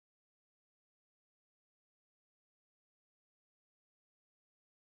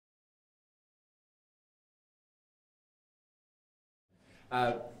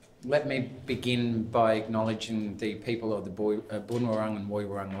Let me begin by acknowledging the people of the Bunwurrung and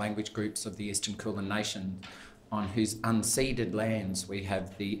Woiwurrung language groups of the Eastern Kulin Nation, on whose unceded lands we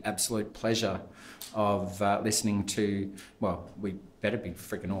have the absolute pleasure of listening to, well, we better be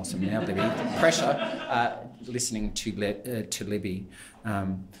freaking awesome now, Libby. Pressure, listening to Libby.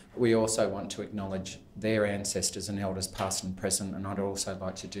 We also want to acknowledge their ancestors and elders past and present, and I'd also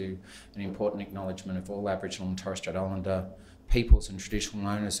like to do an important acknowledgement of all Aboriginal and Torres Strait Islander peoples and traditional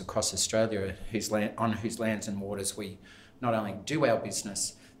owners across Australia on whose lands and waters we not only do our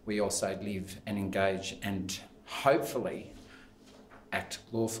business, we also live and engage and hopefully act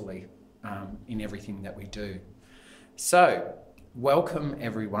lawfully in everything that we do. So, welcome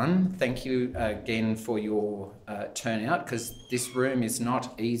everyone. Thank you again for your turnout, because this room is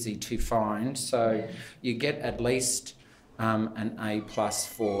not easy to find, so you get at least an A+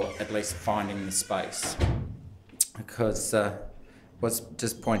 for at least finding the space. Because was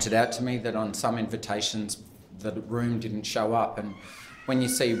just pointed out to me that on some invitations the room didn't show up, and when you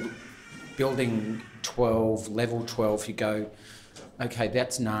see building 12, level 12, you go, okay,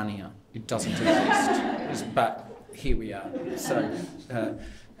 that's Narnia. It doesn't exist, but here we are. So,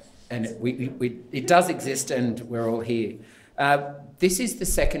 and it does exist, and we're all here. This is the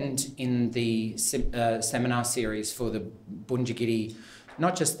second in the seminar series for the Bundyi Girri,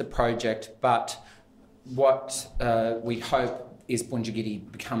 not just the project, but what we hope is Bundyi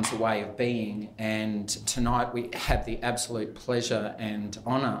Girri becomes a way of being. And tonight we have the absolute pleasure and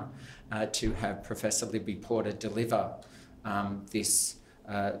honour to have Professor Libby Porter deliver this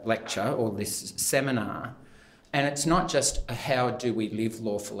lecture or this seminar. And it's not just a how do we live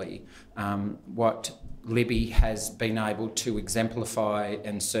lawfully. What Libby has been able to exemplify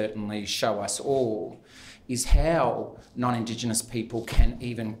and certainly show us all is how non-Indigenous people can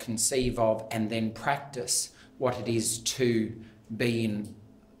even conceive of and then practice what it is to be in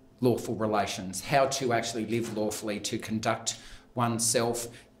lawful relations, how to actually live lawfully, to conduct oneself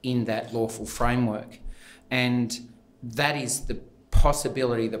in that lawful framework. And that is the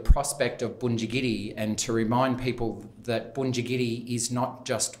possibility, the prospect of Bundyi Girri, and to remind people that Bundyi Girri is not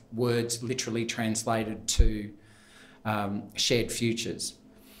just words literally translated to shared futures.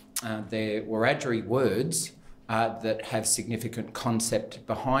 They're Wiradjuri words that have significant concept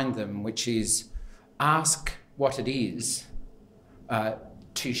behind them, which is ask what it is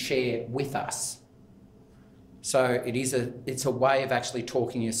to share with us. So it's a way of actually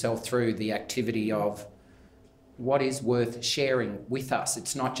talking yourself through the activity of what is worth sharing with us.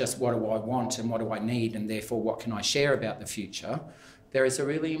 It's not just what do I want and what do I need and therefore what can I share about the future. There is a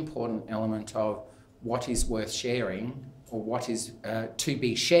really important element of what is worth sharing, or what is to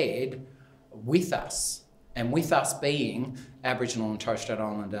be shared with us, and with us being Aboriginal and Torres Strait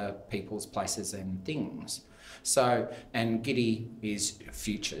Islander peoples, places and things. So, and Girri is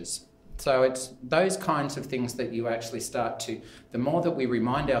futures. So it's those kinds of things that you actually start to, the more that we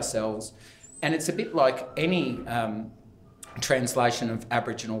remind ourselves, and it's a bit like any translation of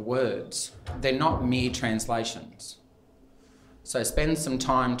Aboriginal words. They're not mere translations. So spend some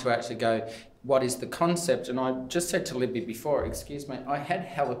time to actually go, what is the concept? And I just said to Libby before, excuse me, I had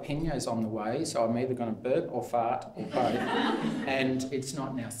jalapenos on the way, so I'm either going to burp or fart or both, and it's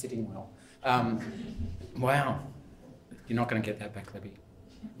not now sitting well. Wow, you're not going to get that back, Libby.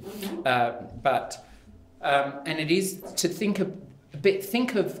 And it is to think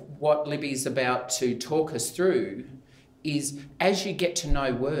of what Libby's about to talk us through is, as you get to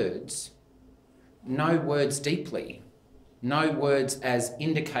know words deeply, know words as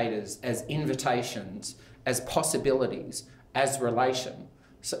indicators, as invitations, as possibilities, as relation.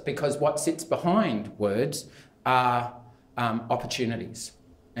 So, because what sits behind words are opportunities.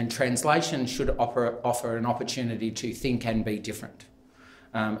 And translation should offer an opportunity to think and be different.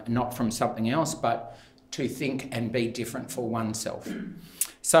 Not from something else, but to think and be different for oneself.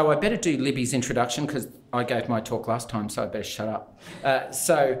 So I better do Libby's introduction, because I gave my talk last time, so I better shut up.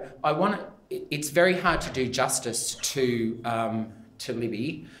 So I want to, it's very hard to do justice to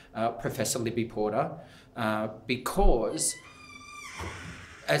Libby, Professor Libby Porter, because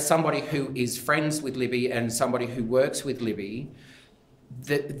as somebody who is friends with Libby and somebody who works with Libby,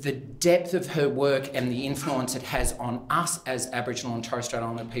 the depth of her work and the influence it has on us as Aboriginal and Torres Strait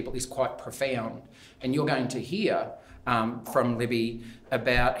Islander people is quite profound. And you're going to hear from Libby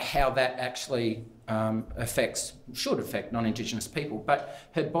about how that actually should affect non-Indigenous people. But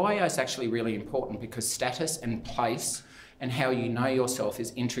her bio is actually really important, because status and place and how you know yourself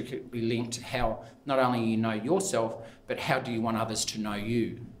is intricately linked to how not only you know yourself, but how do you want others to know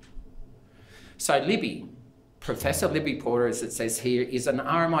you. So Libby Professor Libby Porter, as it says here, is an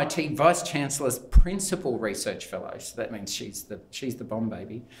RMIT Vice Chancellor's Principal Research Fellow. So that means she's the bomb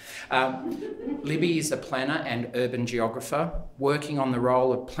baby. Libby is a planner and urban geographer working on the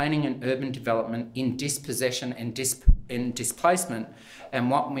role of planning and urban development in dispossession and displacement and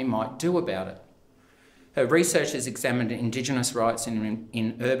what we might do about it. Her research has examined Indigenous rights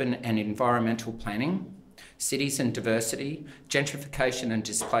in urban and environmental planning, cities and diversity, gentrification and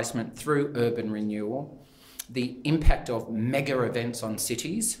displacement through urban renewal, the impact of mega events on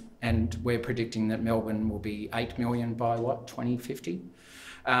cities, and we're predicting that Melbourne will be 8 million by, 2050,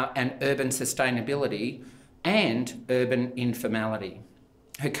 and urban sustainability and urban informality.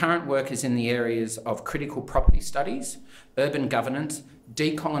 Her current work is in the areas of critical property studies, urban governance,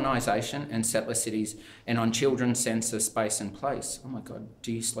 decolonisation and settler cities, and on children's sense of space and place. Oh my God,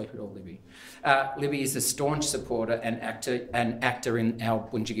 do you sleep at all, Libby? Libby is a staunch supporter and actor in our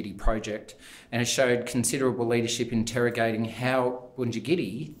Bundyi Girri project, and has showed considerable leadership interrogating how Bundyi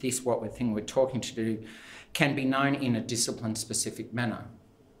Girri, this thing we're talking to do, can be known in a discipline-specific manner.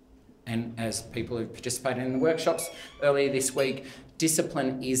 And as people who participated in the workshops earlier this week,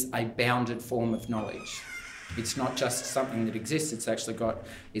 discipline is a bounded form of knowledge. It's not just something that exists, it's actually got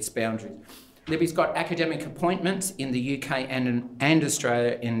its boundaries. Libby's got academic appointments in the UK and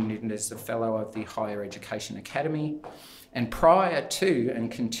Australia, and as a fellow of the Higher Education Academy. And prior to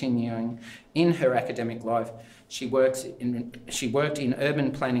and continuing in her academic life, she worked in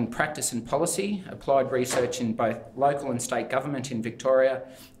urban planning practice and policy, applied research in both local and state government in Victoria,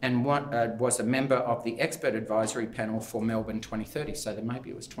 and was a member of the expert advisory panel for Melbourne 2030. So then maybe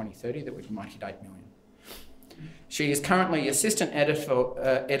it was 2030 that we might hit 8 million. She is currently assistant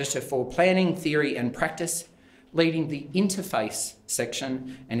editor for planning, theory and practice, leading the interface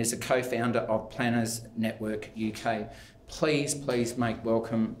section, and is a co-founder of Planners Network UK. Please make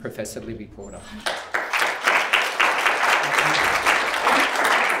welcome Professor Libby Porter.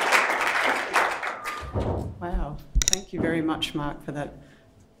 Wow, thank you very much, Mark, for that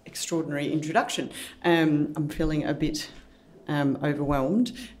extraordinary introduction. I'm feeling a bit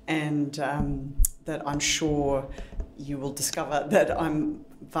overwhelmed, and that I'm sure you will discover that I'm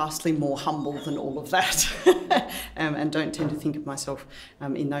vastly more humble than all of that and don't tend to think of myself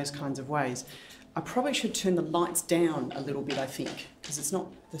in those kinds of ways. I probably should turn the lights down a little bit, I think, because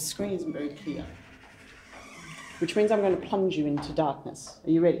the screen isn't very clear, which means I'm going to plunge you into darkness.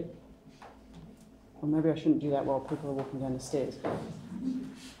 Are you ready? Or maybe I shouldn't do that while people are walking down the stairs.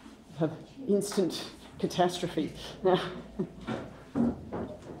 Have instant catastrophe. Okay,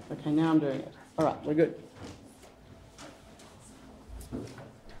 now I'm doing it. All right, we're good.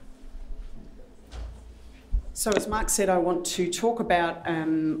 So as Mark said, I want to talk about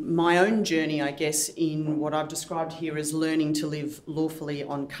my own journey, I guess, in what I've described here as learning to live lawfully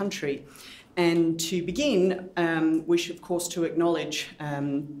on country. And to begin, wish, of course, to acknowledge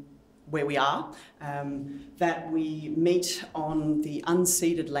where we are, that we meet on the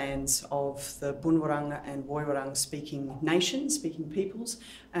unceded lands of the Bunwurrung and Woiwurrung speaking nations, speaking peoples,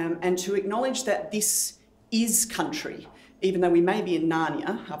 and to acknowledge that this is country, even though we may be in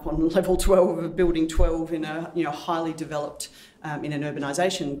Narnia, up on level 12 of building 12 in a highly developed, in an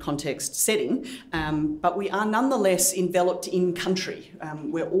urbanisation context setting, but we are nonetheless enveloped in country.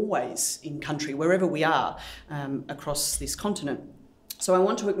 We're always in country, wherever we are across this continent. So I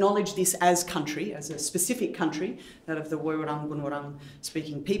want to acknowledge this as country, as a specific country, that of the Woiwurrung, Bunwurrung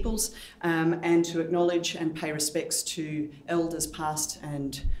speaking peoples, and to acknowledge and pay respects to elders past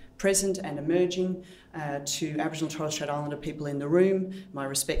and present and emerging, to Aboriginal Torres Strait Islander people in the room, my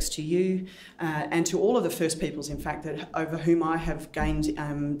respects to you, and to all of the First Peoples, in fact, over whom I have gained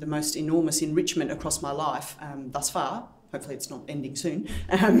the most enormous enrichment across my life thus far. Hopefully it's not ending soon,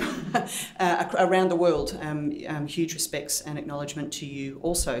 around the world. Huge respects and acknowledgement to you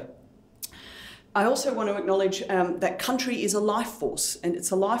also. I also want to acknowledge that country is a life force, and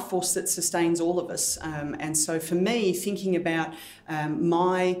it's a life force that sustains all of us. And so for me, thinking about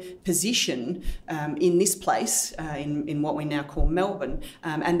my position in this place, in what we now call Melbourne,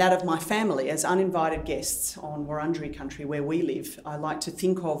 and that of my family as uninvited guests on Wurundjeri country where we live, I like to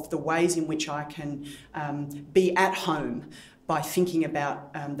think of the ways in which I can be at home by thinking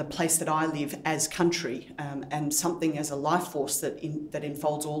about the place that I live as country, and something as a life force that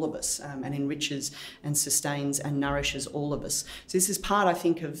enfolds all of us and enriches and sustains and nourishes all of us. So this is part, I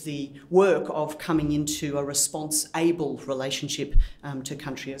think, of the work of coming into a response-able relationship to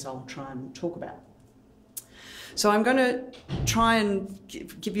country, as I'll try and talk about. So I'm going to try and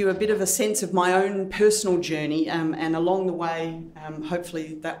give you a bit of a sense of my own personal journey, and along the way,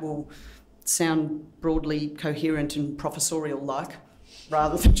 hopefully that will sound broadly coherent and professorial-like.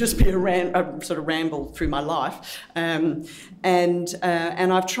 rather than just be a sort of ramble through my life. And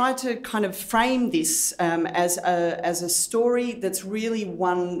I've tried to kind of frame this as a story that's really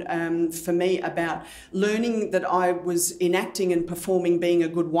one for me about learning that I was enacting and performing being a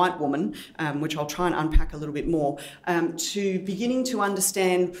good white woman, which I'll try and unpack a little bit more, to beginning to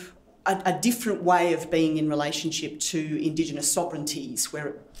understand a different way of being in relationship to Indigenous sovereignties,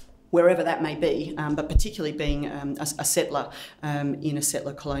 wherever that may be, but particularly being a settler in a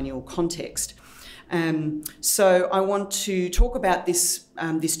settler colonial context. So I want to talk about this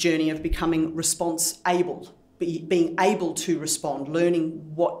journey of becoming response-able, being able to respond,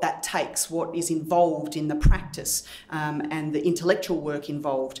 learning what that takes, what is involved in the practice and the intellectual work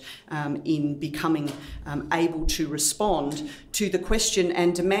involved in becoming able to respond to the question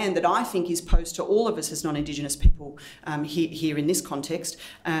and demand that I think is posed to all of us as non-Indigenous people here in this context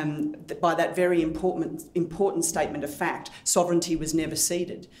by that very important statement of fact: sovereignty was never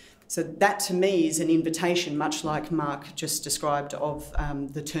ceded. So that to me is an invitation, much like Mark just described, of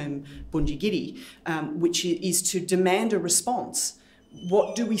the term Bundyi Girri, which is to demand a response.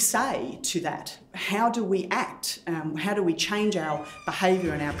 What do we say to that? How do we act? How do we change our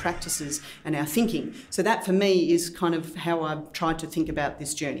behaviour and our practices and our thinking? So that for me is kind of how I've tried to think about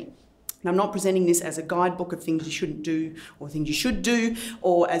this journey. And I'm not presenting this as a guidebook of things you shouldn't do or things you should do,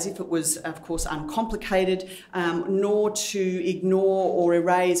 or as if it was, of course, uncomplicated, nor to ignore or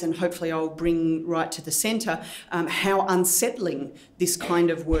erase, and hopefully I'll bring right to the centre, how unsettling this kind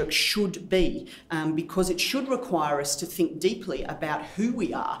of work should be, because it should require us to think deeply about who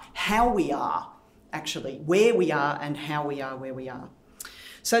we are, how we are, actually, where we are and how we are where we are.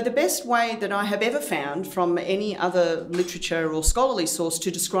 So the best way that I have ever found from any other literature or scholarly source to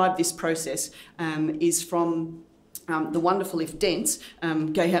describe this process is from the wonderful, if dense,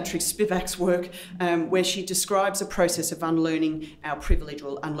 Gayatri Spivak's work, where she describes a process of unlearning our privilege,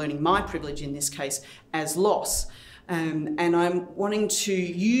 or unlearning my privilege in this case, as loss. And I'm wanting to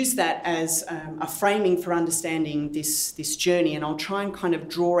use that as a framing for understanding this journey, and I'll try and kind of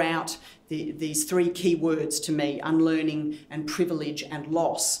draw out these three key words to me: unlearning and privilege and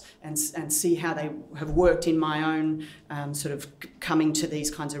loss, and see how they have worked in my own sort of coming to these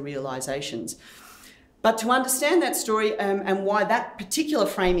kinds of realisations. But to understand that story and why that particular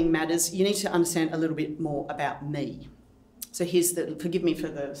framing matters, you need to understand a little bit more about me. So here's forgive me for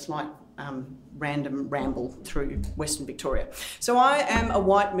the slight random ramble through Western Victoria. So I am a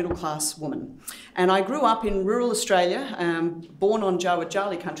white middle-class woman, and I grew up in rural Australia, born on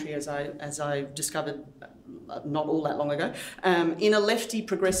Jawajali country, as I discovered not all that long ago, in a lefty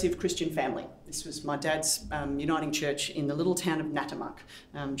progressive Christian family. This was my dad's Uniting Church in the little town of Natamuck,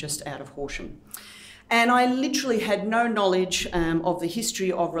 just out of Horsham. And I literally had no knowledge of the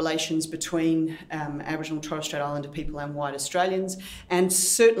history of relations between Aboriginal and Torres Strait Islander people and white Australians, and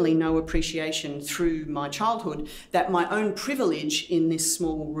certainly no appreciation through my childhood that my own privilege in this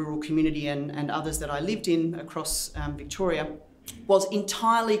small rural community and others that I lived in across Victoria was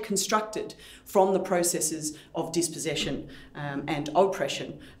entirely constructed from the processes of dispossession and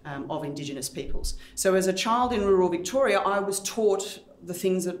oppression of Indigenous peoples. So as a child in rural Victoria, I was taught the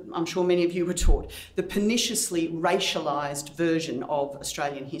things that I'm sure many of you were taught, the perniciously racialised version of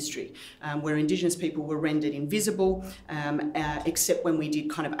Australian history, where Indigenous people were rendered invisible, except when we did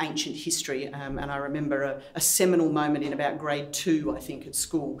kind of ancient history. And I remember a seminal moment in about grade 2, I think, at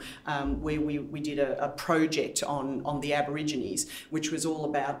school, where we did a project on the Aborigines, which was all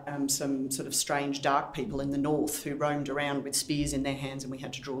about some sort of strange dark people in the north who roamed around with spears in their hands, and we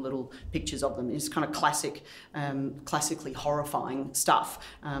had to draw little pictures of them. It's kind of classically horrifying stuff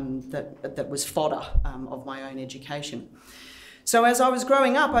that was fodder of my own education. So as I was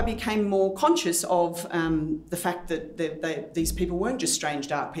growing up, I became more conscious of the fact that these people weren't just strange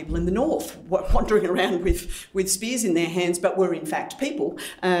dark people in the north wandering around with spears in their hands, but were in fact people.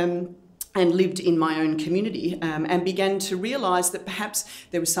 And lived in my own community, and began to realise that perhaps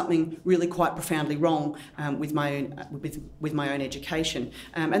there was something really quite profoundly wrong with my own education.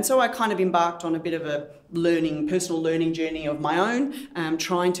 And so I kind of embarked on a bit of a personal learning journey of my own,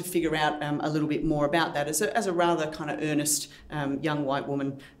 trying to figure out a little bit more about that as a rather kind of earnest young white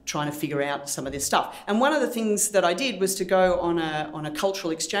woman trying to figure out some of this stuff. And one of the things that I did was to go on a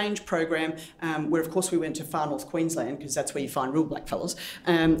cultural exchange program, where of course we went to far north Queensland, because that's where you find real blackfellas.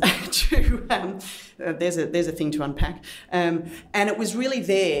 There's a thing to unpack. And it was really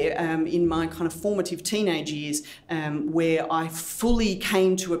there in my kind of formative teenage years where I fully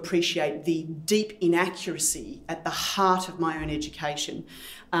came to appreciate the deep inaccuracy at the heart of my own education,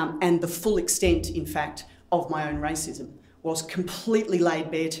 and the full extent, in fact, of my own racism was completely laid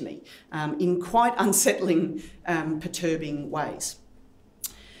bare to me in quite unsettling, perturbing ways.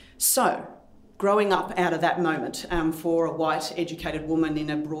 So, growing up out of that moment, for a white educated woman in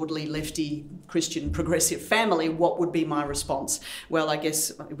a broadly lefty Christian progressive family, what would be my response? Well, I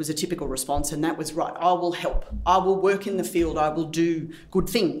guess it was a typical response, and that was, right, I will help. I will work in the field. I will do good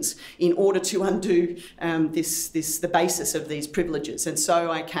things in order to undo the basis of these privileges. And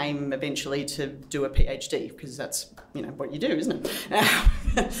so I came eventually to do a PhD, because that's, you know, what you do, isn't it?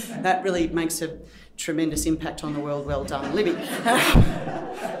 That really makes a tremendous impact on the world. Well done, Libby.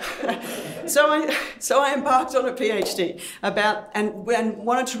 So I embarked on a PhD and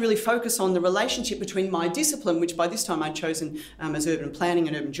wanted to really focus on the relationship between my discipline, which by this time I'd chosen as urban planning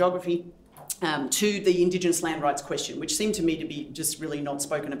and urban geography, to the Indigenous land rights question, which seemed to me to be just really not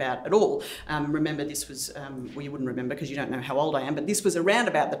spoken about at all. Remember, this was, well, you wouldn't remember because you don't know how old I am, but this was around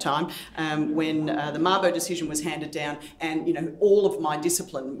about the time when the Mabo decision was handed down, and, you know, all of my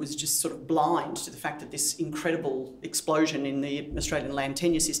discipline was just sort of blind to the fact that this incredible explosion in the Australian land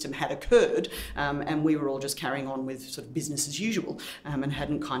tenure system had occurred, and we were all just carrying on with sort of business as usual, and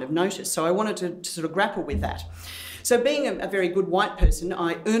hadn't kind of noticed. So I wanted to sort of grapple with that. So being a very good white person,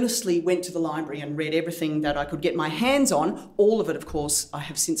 I earnestly went to the library and read everything that I could get my hands on. All of it, of course, I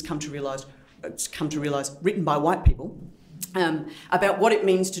have since come to realise, written by white people, about what it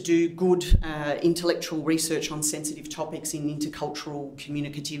means to do good intellectual research on sensitive topics in intercultural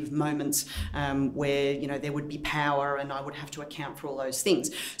communicative moments, where, you know, there would be power and I would have to account for all those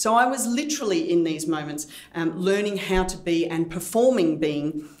things. So I was literally in these moments learning how to be and performing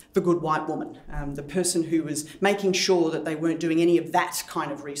being the good white woman, the person who was making sure that they weren't doing any of that kind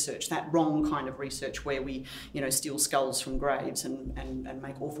of research, that wrong kind of research where we, you know, steal skulls from graves and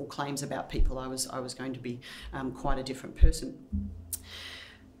make awful claims about people. I was going to be quite a different person.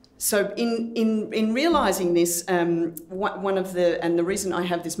 So in realising this, one of the reason I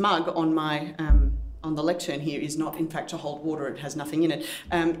have this mug on my on the lectern here is not, in fact, to hold water, it has nothing in it,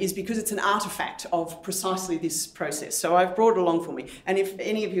 is because it's an artefact of precisely this process. So I've brought it along for me. And if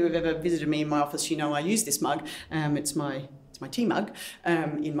any of you have ever visited me in my office, you know I use this mug. It's my tea mug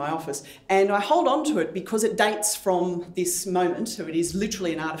in my office. And I hold on to it because it dates from this moment, so it is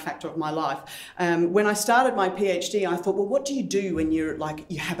literally an artefact of my life. When I started my PhD, I thought, well, what do you do when you're like,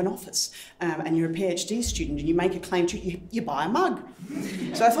 you have an office and you're a PhD student and you make a claim to it? You buy a mug.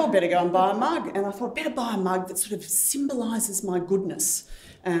 So I thought, better go and buy a mug. And I thought, better buy a mug that sort of symbolises my goodness.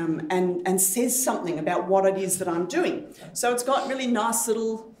 And says something about what it is that I'm doing. So it's got really nice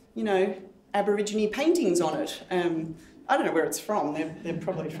little, you know, Aborigine paintings on it. I don't know where it's from. They're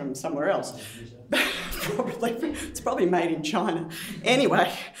probably from somewhere else. It's probably made in China.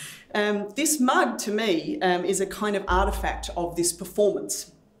 Anyway, this mug to me is a kind of artefact of this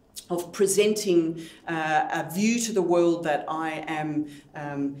performance, of presenting a view to the world that I am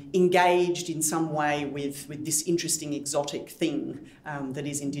engaged in some way with this interesting exotic thing that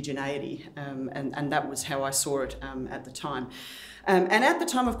is indigeneity. And that was how I saw it at the time. And at the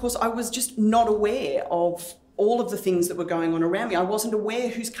time, of course, I was just not aware of all of the things that were going on around me. I wasn't aware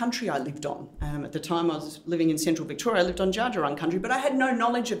whose country I lived on. At the time I was living in central Victoria, I lived on Dja Dja Wurrung country, but I had no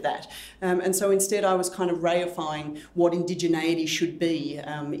knowledge of that. And so instead I was kind of reifying what indigeneity should be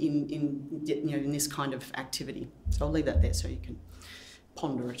in this kind of activity. So I'll leave that there so you can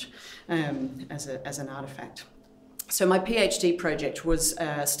ponder it as an artefact. So my PhD project was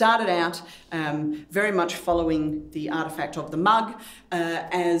started out very much following the artefact of the mug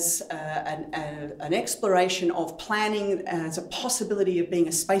as an exploration of planning as a possibility of being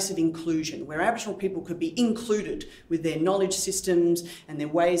a space of inclusion where Aboriginal people could be included with their knowledge systems and their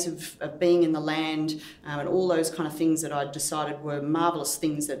ways of being in the land and all those kind of things that I decided were marvellous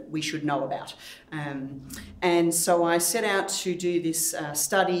things that we should know about. And so I set out to do this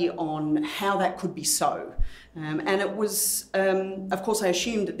study on how that could be so. And it was, of course, I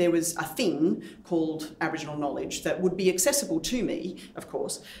assumed that there was a thing called Aboriginal knowledge that would be accessible to me, of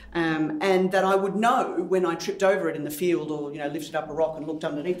course, and that I would know when I tripped over it in the field or, you know, lifted up a rock and looked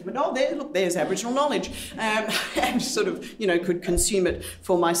underneath it, but oh, there's Aboriginal knowledge, and sort of, you know, could consume it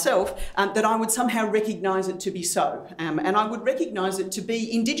for myself, that I would somehow recognise it to be so. And I would recognise it to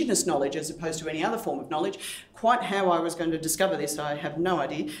be Indigenous knowledge as opposed to any other form of knowledge. Quite how I was going to discover this, I have no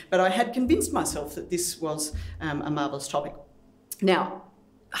idea, but I had convinced myself that this was a marvellous topic. Now,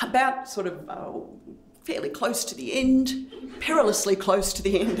 about sort of fairly close to the end, perilously close to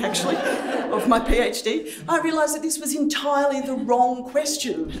the end actually, of my PhD, I realised that this was entirely the wrong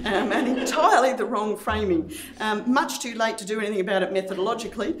question and entirely the wrong framing. Much too late to do anything about it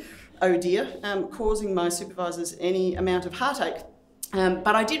methodologically, oh dear, causing my supervisors any amount of heartache.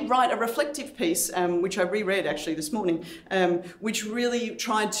 But I did write a reflective piece, which I reread actually this morning, which really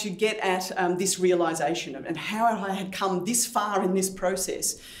tried to get at this realisation and how I had come this far in this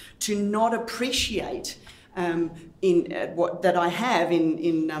process to not appreciate that I have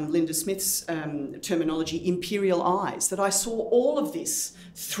in Linda Smith's terminology, imperial eyes, that I saw all of this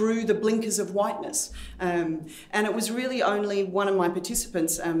through the blinkers of whiteness. And it was really only one of my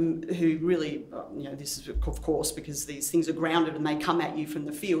participants who really, this is of course because these things are grounded and they come at you from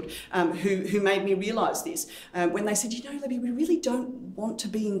the field, who made me realise this. When they said, Libby, we really don't want to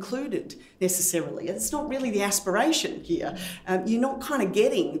be included necessarily. It's not really the aspiration here. You're not kind of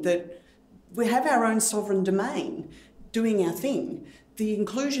getting that we have our own sovereign domain doing our thing. The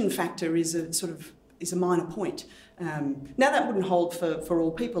inclusion factor is a minor point. Now that wouldn't hold for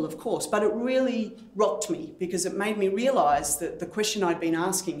all people, of course, but it really rocked me because it made me realise that the question I'd been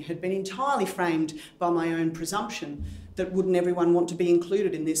asking had been entirely framed by my own presumption that wouldn't everyone want to be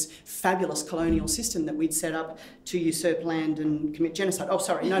included in this fabulous colonial system that we'd set up to usurp land and commit genocide. Oh,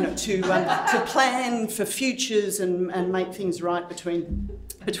 sorry, to plan for futures and make things right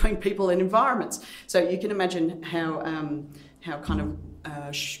between people and environments. So you can imagine how kind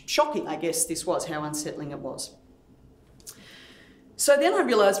of shocking, I guess, this was, how unsettling it was. So then I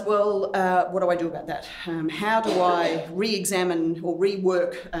realised, well, what do I do about that? How do I re-examine or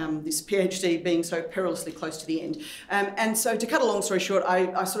rework this PhD being so perilously close to the end? And so to cut a long story short,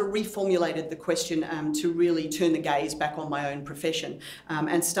 I sort of reformulated the question to really turn the gaze back on my own profession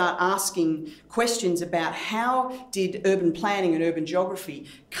and start asking questions about how did urban planning and urban geography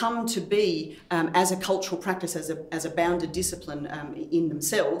come to be as a cultural practice, as a bounded discipline in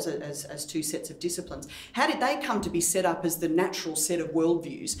themselves, as two sets of disciplines. How did they come to be set up as the natural set of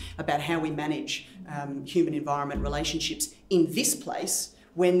worldviews about how we manage human-environment relationships in this place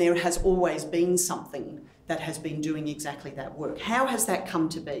when there has always been something that has been doing exactly that work? How has that come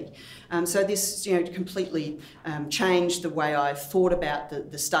to be? So this completely changed the way I thought about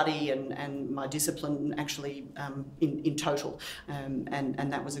the study and my discipline actually in total,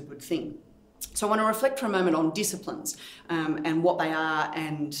 and that was a good thing. So I want to reflect for a moment on disciplines and what they are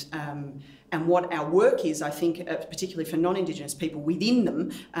and what our work is, I think, particularly for non-Indigenous people within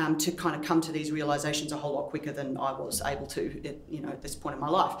them, to kind of come to these realisations a whole lot quicker than I was able to at this point in my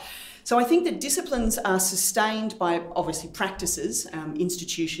life. So I think that disciplines are sustained by, obviously, practices,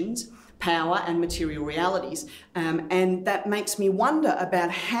 institutions, power and material realities. And that makes me wonder about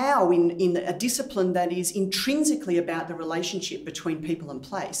how in a discipline that is intrinsically about the relationship between people and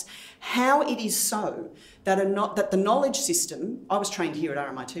place, how it is so that the knowledge system, I was trained here at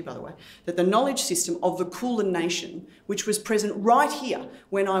RMIT by the way, that the knowledge system of the Kulin Nation, which was present right here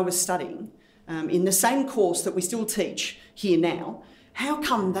when I was studying, in the same course that we still teach here now, how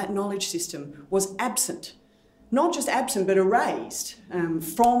come that knowledge system was absent? Not just absent, but erased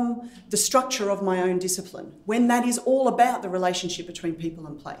from the structure of my own discipline, when that is all about the relationship between people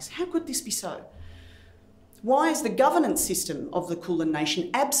and place. How could this be so? Why is the governance system of the Kulin Nation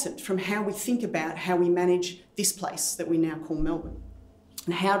absent from how we think about how we manage this place that we now call Melbourne?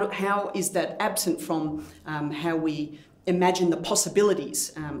 And how is that absent from how we imagine the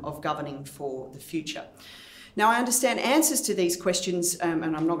possibilities of governing for the future? Now, I understand answers to these questions, and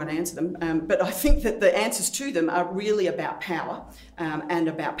I'm not going to answer them, but I think that the answers to them are really about power and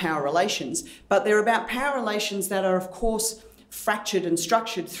about power relations, but they're about power relations that are, of course, fractured and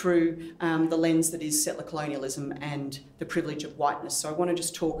structured through the lens that is settler colonialism and the privilege of whiteness. So I want to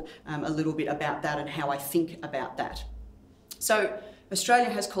just talk a little bit about that and how I think about that. So Australia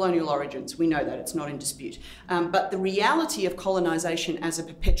has colonial origins, we know that, it's not in dispute, but the reality of colonisation as a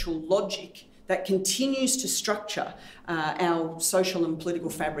perpetual logic that continues to structure our social and political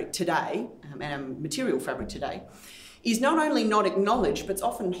fabric today, and our material fabric today, is not only not acknowledged, but it's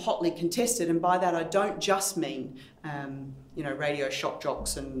often hotly contested. And by that, I don't just mean, radio shock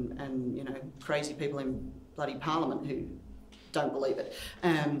jocks and crazy people in bloody Parliament who don't believe it.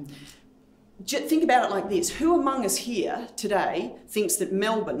 Think about it like this. Who among us here today thinks that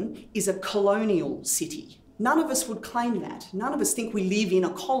Melbourne is a colonial city? None of us would claim that. None of us think we live in a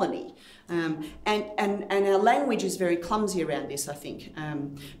colony. And our language is very clumsy around this, I think.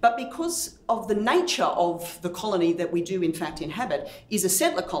 But because of the nature of the colony that we do in fact inhabit is a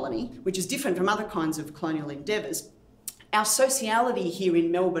settler colony, which is different from other kinds of colonial endeavours, our sociality here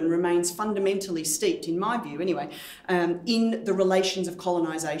in Melbourne remains fundamentally steeped, in my view anyway, in the relations of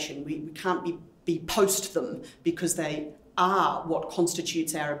colonisation. We can't be post them because they are what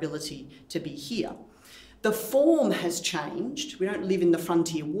constitutes our ability to be here. The form has changed. We don't live in the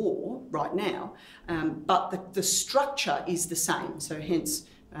frontier war right now, but the structure is the same. So hence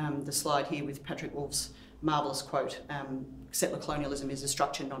the slide here with Patrick Wolf's marvellous quote, settler colonialism is a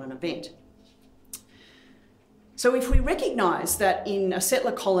structure, not an event. So if we recognise that in a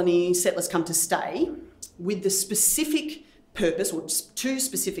settler colony, settlers come to stay with the specific purpose, or two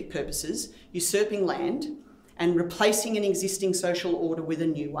specific purposes, usurping land and replacing an existing social order with a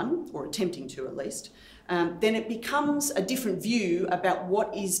new one, or attempting to at least, then it becomes a different view about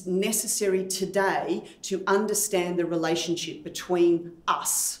what is necessary today to understand the relationship between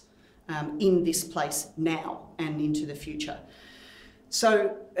us in this place now and into the future.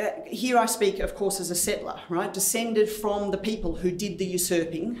 So here I speak, of course, as a settler, right? Descended from the people who did the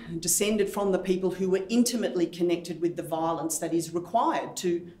usurping, descended from the people who were intimately connected with the violence that is required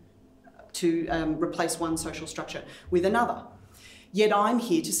to replace one social structure with another. Yet I'm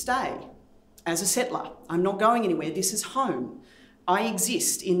here to stay as a settler. I'm not going anywhere. This is home. I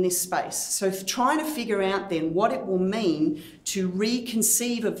exist in this space. So trying to figure out then what it will mean to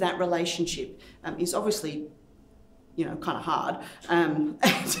reconceive of that relationship is obviously, you know, kind of hard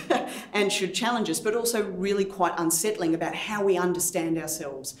and should challenge us, but also really quite unsettling about how we understand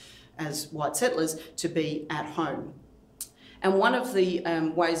ourselves as white settlers to be at home. And one of the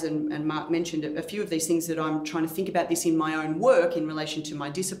ways, and Mark mentioned a few of these things that I'm trying to think about this in my own work in relation to my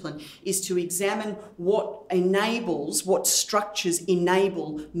discipline, is to examine what structures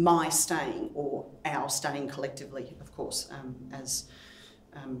enable my staying, or our staying collectively, of course,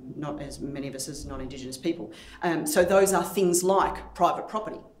 not as many of us as non-Indigenous people. So those are things like private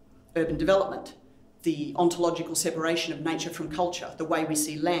property, urban development, the ontological separation of nature from culture, the way we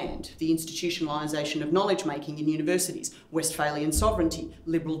see land, the institutionalisation of knowledge making in universities, Westphalian sovereignty,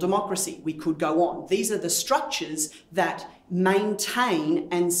 liberal democracy, we could go on. These are the structures that maintain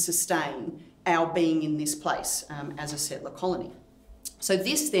and sustain our being in this place as a settler colony. So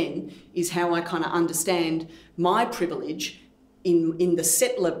this then is how I kind of understand my privilege in the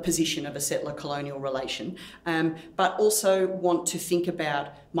settler position of a settler colonial relation, but also want to think about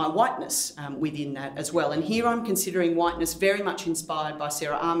my whiteness within that as well. And here I'm considering whiteness very much inspired by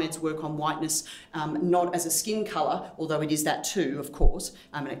Sarah Ahmed's work on whiteness, not as a skin colour, although it is that too, of course,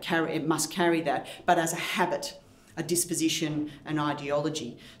 and it must carry that, but as a habit, a disposition, an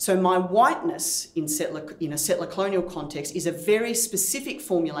ideology. So my whiteness in a settler colonial context is a very specific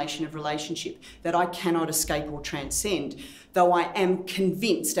formulation of relationship that I cannot escape or transcend, though I am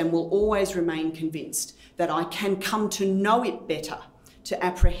convinced and will always remain convinced that I can come to know it better, to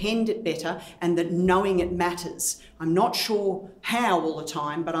apprehend it better, and that knowing it matters. I'm not sure how all the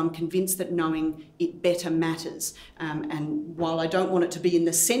time, but I'm convinced that knowing it better matters. And while I don't want it to be in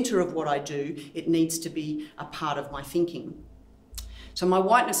the centre of what I do, it needs to be a part of my thinking. So my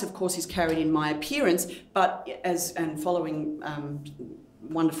whiteness, of course, is carried in my appearance, but following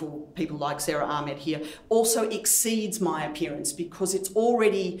wonderful people like Sarah Ahmed here, also exceeds my appearance, because it's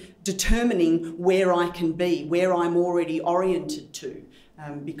already determining where I can be, where I'm already oriented to.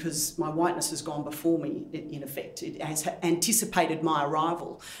 Because my whiteness has gone before me, in effect. It has anticipated my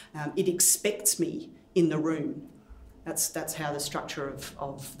arrival. It expects me in the room. That's how the structure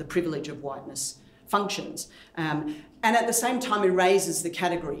of the privilege of whiteness functions. And at the same time erases the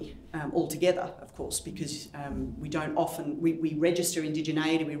category altogether, of course, because we don't often, we register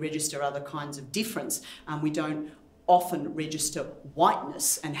indigeneity, we register other kinds of difference. We don't often register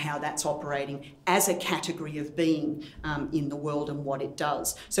whiteness and how that's operating as a category of being in the world and what it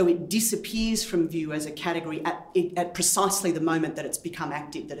does. So it disappears from view as a category at precisely the moment that it's become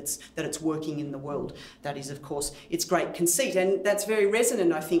active, that it's working in the world. That is, of course, its great conceit. And that's very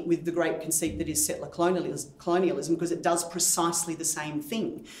resonant, I think, with the great conceit that is settler colonialism, because it does precisely the same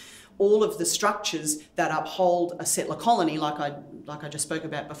thing. All of the structures that uphold a settler colony, like I just spoke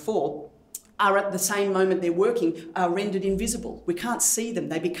about before, are at the same moment they're working, are rendered invisible. We can't see them.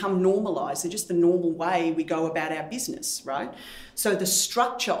 They become normalised. They're just the normal way we go about our business, right? So the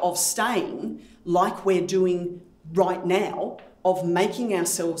structure of staying, like we're doing right now, of making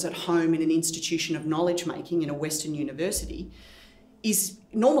ourselves at home in an institution of knowledge making in a Western university, is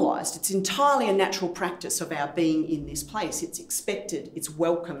normalised. It's entirely a natural practice of our being in this place. It's expected, it's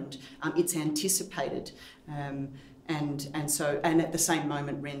welcomed, it's anticipated. And at the same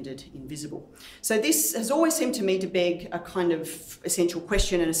moment rendered invisible. So this has always seemed to me to beg a kind of essential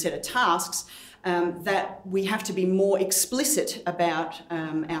question and a set of tasks that we have to be more explicit about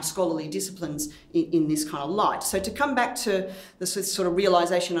our scholarly disciplines in this kind of light. So to come back to the sort of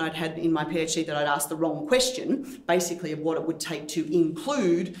realisation I'd had in my PhD that I'd asked the wrong question, basically of what it would take to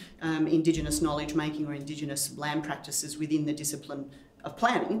include Indigenous knowledge making or Indigenous land practices within the discipline of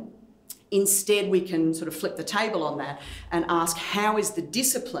planning. Instead, we can sort of flip the table on that and ask, how is the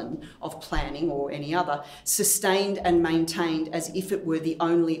discipline of planning or any other sustained and maintained as if it were the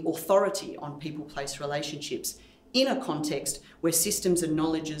only authority on people-place relationships in a context where systems and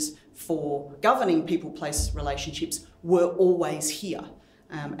knowledges for governing people-place relationships were always here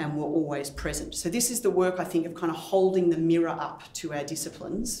and were always present. So this is the work, I think, of kind of holding the mirror up to our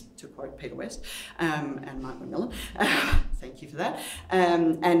disciplines, to quote Peter West and Mark McMillan, thank you for that,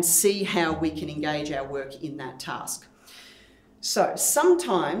 and see how we can engage our work in that task. So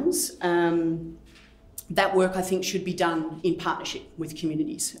sometimes that work, I think, should be done in partnership with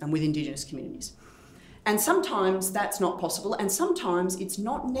communities and with Indigenous communities. And sometimes that's not possible, and sometimes it's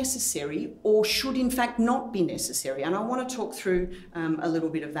not necessary or should in fact not be necessary. And I want to talk through a little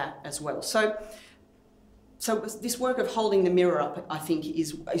bit of that as well. So this work of holding the mirror up, I think,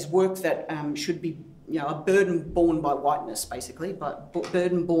 is work that should be, you know, a burden borne by whiteness, basically, but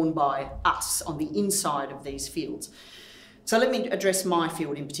burden borne by us on the inside of these fields. So let me address my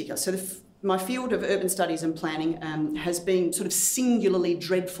field in particular. So my field of urban studies and planning has been sort of singularly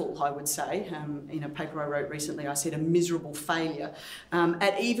dreadful, I would say. In a paper I wrote recently, I said a miserable failure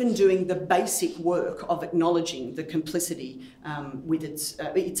at even doing the basic work of acknowledging the complicity with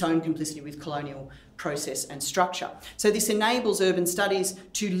its own complicity with colonial process and structure. So this enables urban studies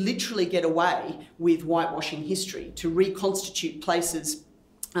to literally get away with whitewashing history, to reconstitute places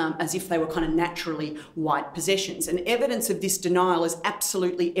as if they were kind of naturally white possessions. And evidence of this denial is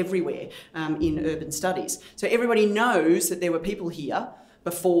absolutely everywhere in urban studies. So everybody knows that there were people here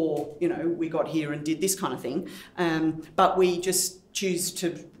before, you know, we got here and did this kind of thing, but we just choose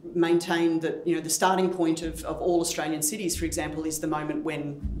to maintain that, you know, the starting point of all Australian cities, for example, is the moment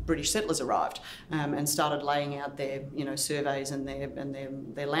when British settlers arrived and started laying out their, you know, surveys and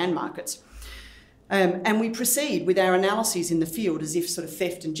their land markets. And we proceed with our analyses in the field as if sort of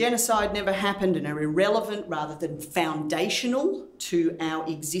theft and genocide never happened and are irrelevant rather than foundational to our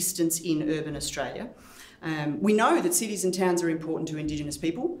existence in urban Australia. We know that cities and towns are important to Indigenous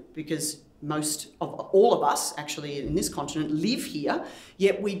people because all of us actually in this continent live here,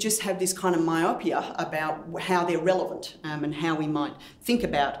 yet we just have this kind of myopia about how they're relevant and how we might think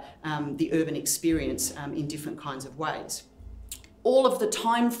about the urban experience in different kinds of ways. All of the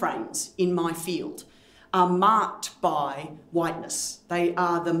time frames in my field are marked by whiteness. They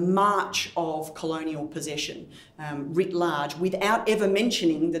are the march of colonial possession writ large, without ever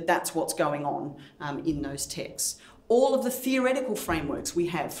mentioning that that's what's going on in those texts. All of the theoretical frameworks we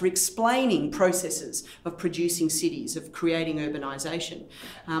have for explaining processes of producing cities, of creating urbanisation,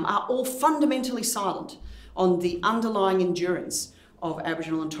 are all fundamentally silent on the underlying endurance of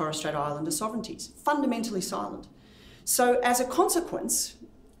Aboriginal and Torres Strait Islander sovereignties. Fundamentally silent. So as a consequence,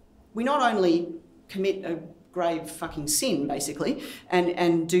 we not only commit a grave fucking sin, basically,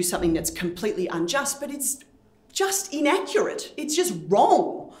 and do something that's completely unjust, but it's just inaccurate. It's just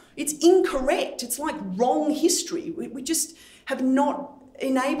wrong. It's incorrect. It's like wrong history. We just have not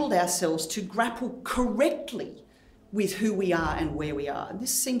enabled ourselves to grapple correctly with who we are and where we are.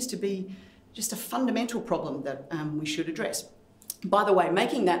 This seems to be just a fundamental problem that we should address. By the way,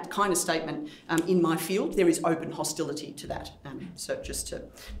 making that kind of statement in my field, there is open hostility to that. So just to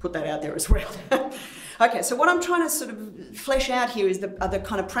put that out there as well. Okay, so what I'm trying to sort of flesh out here is are the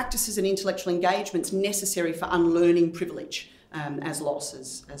kind of practices and intellectual engagements necessary for unlearning privilege as loss,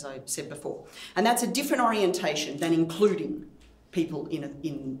 as I said before. And that's a different orientation than including people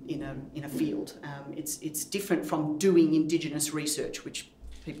in a field. It's different from doing Indigenous research, which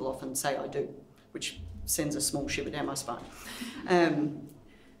people often say I do, which sends a small shiver down my spine.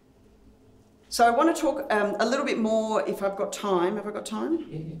 So I want to talk a little bit more, if I've got time. Have I got time?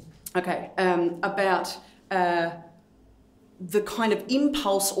 Yeah. Okay. About the kind of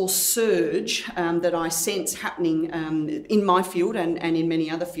impulse or surge that I sense happening in my field and in many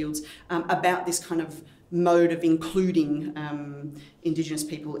other fields about this kind of mode of including Indigenous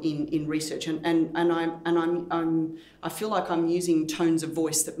people in research, and I feel like I'm using tones of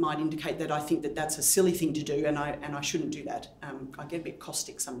voice that might indicate that I think that that's a silly thing to do, and I shouldn't do that. I get a bit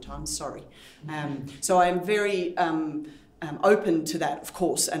caustic sometimes. Sorry. So I'm very open to that, of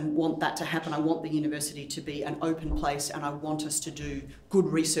course, and want that to happen. I want the university to be an open place, and I want us to do good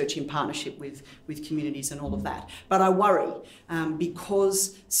research in partnership with communities and all of that. But I worry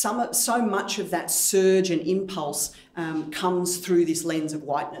because so much of that surge and impulse comes through this lens of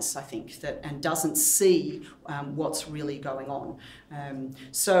whiteness, I think, and doesn't see what's really going on.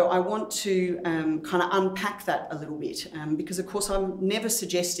 So I want to kind of unpack that a little bit because, of course, I'm never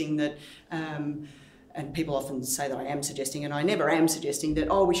suggesting that and people often say that I am suggesting, and I never am suggesting that,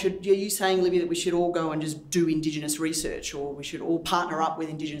 oh, are you saying, Libby, that we should all go and just do Indigenous research, or we should all partner up with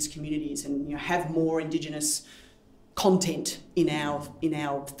Indigenous communities and have more Indigenous content in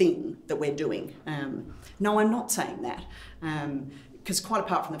our thing that we're doing? No, I'm not saying that, because quite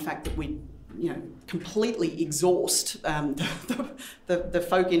apart from the fact that we completely exhaust the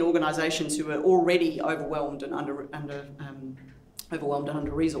folk in organisations who are already overwhelmed and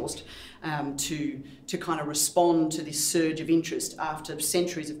under-resourced, to kind of respond to this surge of interest after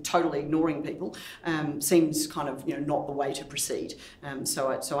centuries of totally ignoring people, seems kind of not the way to proceed.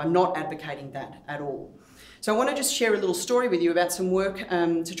 So I'm not advocating that at all. So I want to just share a little story with you about some work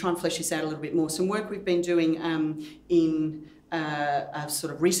to try and flesh this out a little bit more. Some work we've been doing in a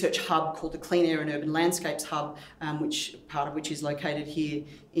sort of research hub called the Clean Air and Urban Landscapes Hub, part of which is located here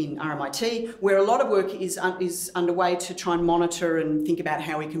in RMIT, where a lot of work is underway to try and monitor and think about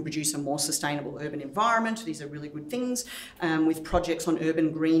how we can produce a more sustainable urban environment. These are really good things, with projects on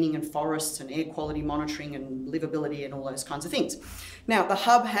urban greening and forests and air quality monitoring and livability and all those kinds of things. Now, the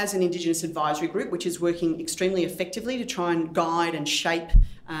hub has an Indigenous advisory group which is working extremely effectively to try and guide and shape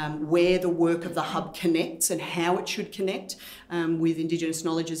where the work of the hub connects and how it should connect with Indigenous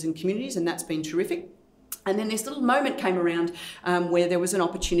knowledges and communities, and that's been terrific. And then this little moment came around where there was an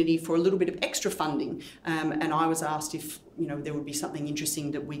opportunity for a little bit of extra funding, and I was asked if there would be something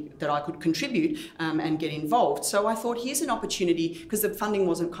interesting that I could contribute and get involved. So I thought, here's an opportunity, because the funding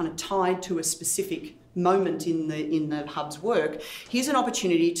wasn't kind of tied to a specific moment in the hub's work. Here's an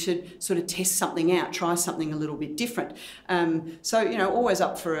opportunity to sort of test something out, try something a little bit different. So always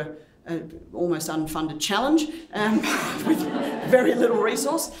up for a almost unfunded challenge with very little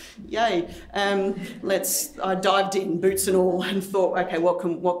resource. Yay! I dived in, boots and all, and thought, okay,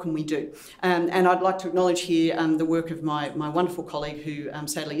 what can we do? And I'd like to acknowledge here the work of my wonderful colleague, who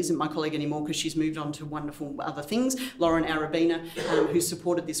sadly isn't my colleague anymore because she's moved on to wonderful other things, Lauren Arabina, who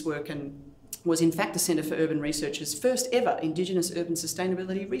supported this work and was in fact the Centre for Urban Research's first ever Indigenous Urban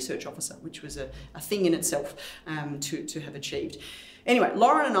Sustainability Research Officer, which was a thing in itself to have achieved. Anyway,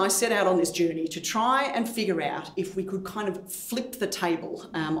 Lauren and I set out on this journey to try and figure out if we could kind of flip the table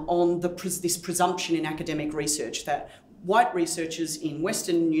on this presumption in academic research that white researchers in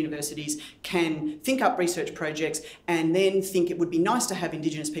Western universities can think up research projects and then think it would be nice to have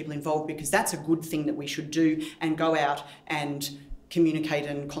Indigenous people involved because that's a good thing that we should do, and go out and communicate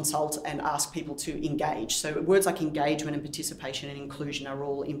and consult and ask people to engage. So words like engagement and participation and inclusion are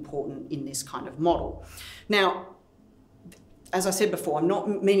all important in this kind of model. Now, as I said before, I'm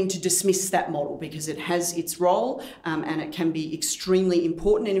not meaning to dismiss that model because it has its role and it can be extremely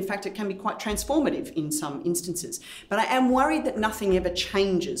important, and in fact it can be quite transformative in some instances. But I am worried that nothing ever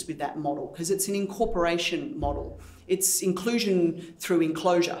changes with that model because it's an incorporation model. It's inclusion through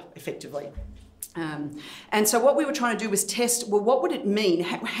enclosure, effectively. And so what we were trying to do was test, well, what would it mean?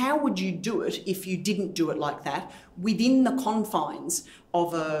 How would you do it if you didn't do it like that within the confines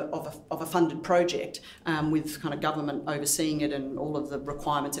of a funded project, with kind of government overseeing it and all of the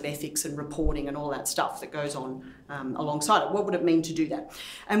requirements of ethics and reporting and all that stuff that goes on alongside it? What would it mean to do that?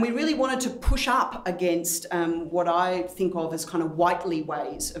 And we really wanted to push up against what I think of as kind of whitely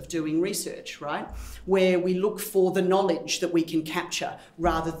ways of doing research, right? Where we look for the knowledge that we can capture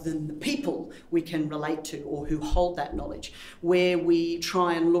rather than the people we can relate to or who hold that knowledge. Where we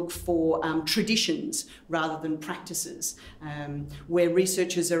try and look for traditions rather than practices. Where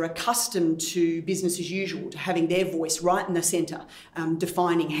researchers are accustomed to business as usual, to having their voice right in the centre,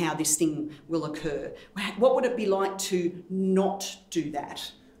 defining how this thing will occur. What would it be like to not do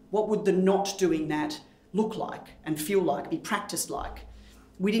that? What would the not doing that look like and feel like, be practiced like?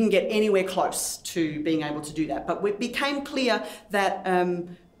 We didn't get anywhere close to being able to do that, but it became clear that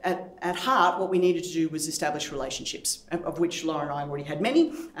at heart, what we needed to do was establish relationships, of which Laura and I already had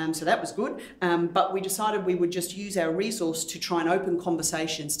many, so that was good. But we decided we would just use our resource to try and open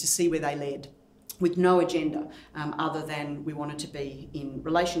conversations to see where they led, with no agenda other than we wanted to be in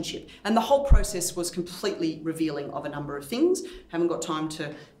relationship. And the whole process was completely revealing of a number of things. Haven't got time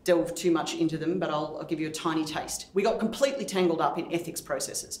to delve too much into them, but I'll give you a tiny taste. We got completely tangled up in ethics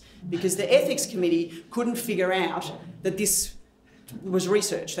processes because the ethics committee couldn't figure out that this was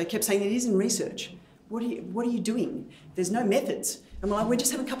research. They kept saying it isn't research. What are you doing? There's no methods. And we're like, we're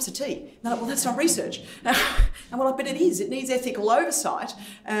just having cups of tea. And they're like, well, that's not research. And we're like, but it is. It needs ethical oversight.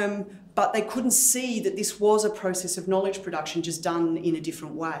 But they couldn't see that this was a process of knowledge production just done in a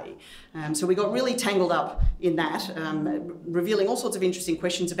different way. So we got really tangled up in that, revealing all sorts of interesting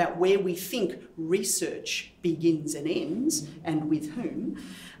questions about where we think research begins and ends, and with whom,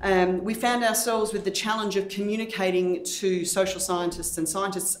 we found ourselves with the challenge of communicating to social scientists and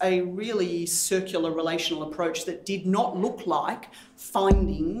scientists a really circular relational approach that did not look like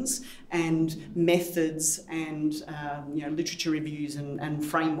findings and methods and literature reviews and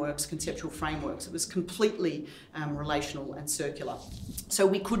frameworks, conceptual frameworks. It was completely relational and circular. So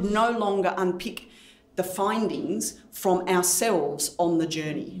we could no longer unpick the findings from ourselves on the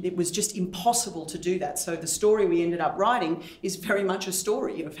journey. It was just impossible to do that. So the story we ended up writing is very much a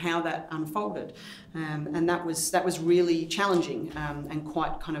story of how that unfolded. And that was really challenging and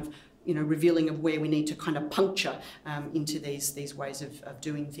quite kind of revealing of where we need to kind of puncture into these ways of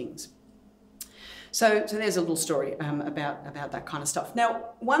doing things. So there's a little story about that kind of stuff. Now,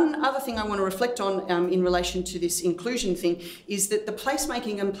 one other thing I want to reflect on in relation to this inclusion thing is that the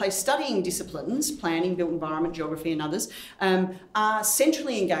placemaking and place studying disciplines, planning, built environment, geography and others, are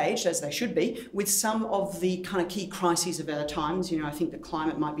centrally engaged, as they should be, with some of the kind of key crises of our times. I think the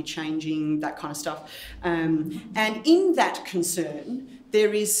climate might be changing, that kind of stuff. And in that concern,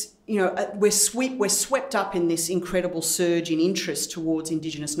 there is, we're swept up in this incredible surge in interest towards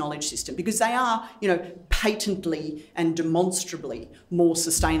Indigenous knowledge system because they are, patently and demonstrably more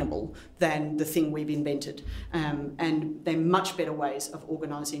sustainable than the thing we've invented. And they're much better ways of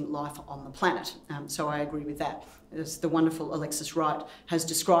organising life on the planet. So I agree with that. As the wonderful Alexis Wright has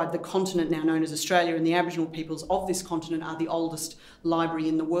described, the continent now known as Australia and the Aboriginal peoples of this continent are the oldest library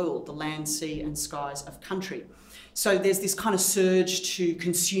in the world, the land, sea and skies of country. So there's this kind of surge to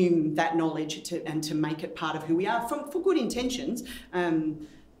consume that knowledge and to make it part of who we are for good intentions.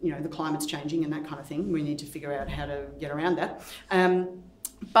 The climate's changing and that kind of thing. We need to figure out how to get around that.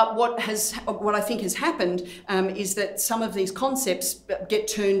 But what I think has happened is that some of these concepts get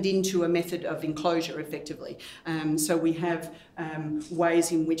turned into a method of enclosure, effectively. So we have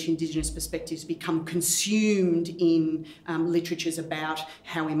ways in which Indigenous perspectives become consumed in literatures about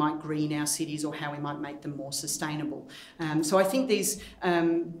how we might green our cities or how we might make them more sustainable. So I think these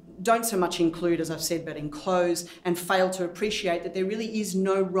don't so much include, as I've said, but enclose and fail to appreciate that there really is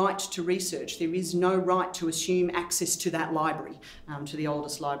no right to research. There is no right to assume access to that library, to the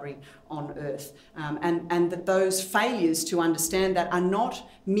oldest library on earth. And that those failures to understand that are not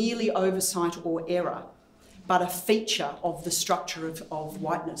merely oversight or error, but a feature of the structure of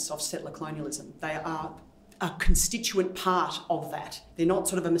whiteness, of settler colonialism. They are a constituent part of that. They're not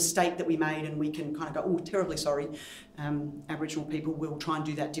sort of a mistake that we made and we can kind of go, oh, terribly sorry, Aboriginal people will try and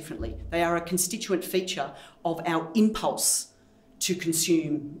do that differently. They are a constituent feature of our impulse to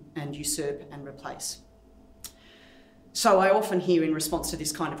consume and usurp and replace. So I often hear in response to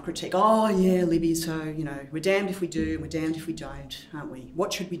this kind of critique, oh yeah, Libby, so, we're damned if we do, and we're damned if we don't, aren't we?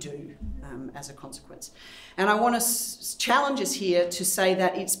 What should we do as a consequence? And I want to challenge us here to say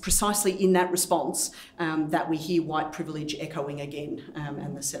that it's precisely in that response that we hear white privilege echoing again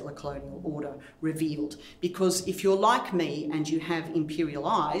and the settler colonial order revealed. Because if you're like me and you have imperial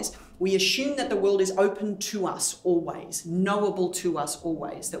eyes, we assume that the world is open to us always, knowable to us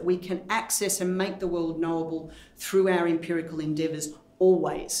always, that we can access and make the world knowable through our empirical endeavours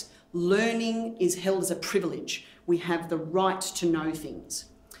always. Learning is held as a privilege. We have the right to know things.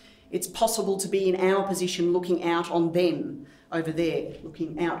 It's possible to be in our position looking out on them over there,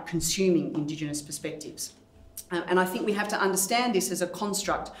 looking out, consuming Indigenous perspectives. And I think we have to understand this as a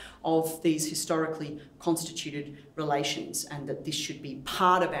construct of these historically constituted relations, and that this should be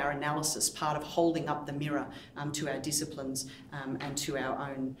part of our analysis, part of holding up the mirror to our disciplines and to our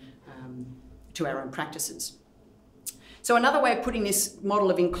own practices. So another way of putting this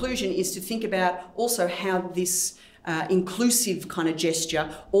model of inclusion is to think about also how this inclusive kind of gesture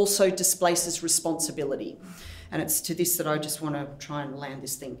also displaces responsibility. And it's to this that I just want to try and land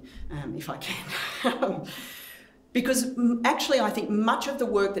this thing, if I can. Because actually I think much of the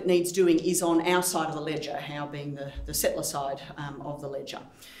work that needs doing is on our side of the ledger, our being the settler side of the ledger.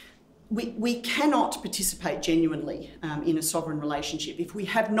 We cannot participate genuinely in a sovereign relationship if we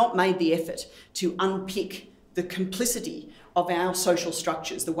have not made the effort to unpick the complicity of our social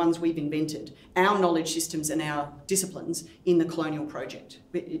structures, the ones we've invented, our knowledge systems and our disciplines in the colonial project.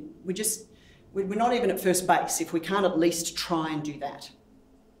 We're not even at first base if we can't at least try and do that.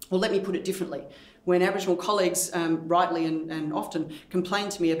 Well, let me put it differently. When Aboriginal colleagues rightly and often complain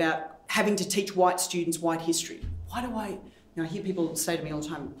to me about having to teach white students white history, why do I hear people say to me all the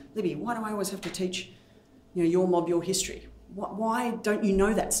time, Libby, why do I always have to teach your mob your history? Why don't you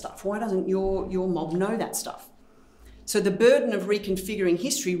know that stuff? Why doesn't your mob know that stuff? So the burden of reconfiguring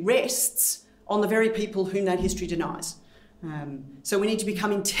history rests on the very people whom that history denies. So we need to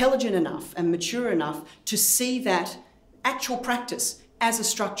become intelligent enough and mature enough to see that actual practice as a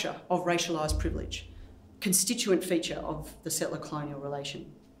structure of racialised privilege. constituent feature of the settler-colonial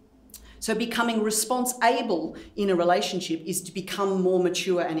relation. So becoming response-able in a relationship is to become more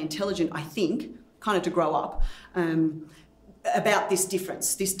mature and intelligent, I think, kind of to grow up, about this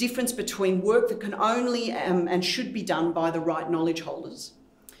difference between work that can only and should be done by the right knowledge holders,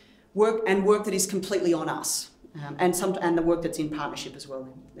 work that is completely on us, and the work that's in partnership as well.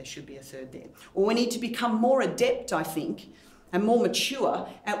 There should be a third there. Or we need to become more adept, I think, and more mature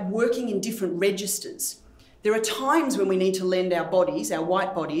at working in different registers. There are times when we need to lend our bodies, our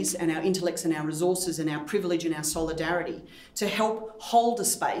white bodies, and our intellects and our resources and our privilege and our solidarity to help hold a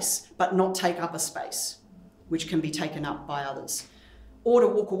space but not take up a space which can be taken up by others. Or to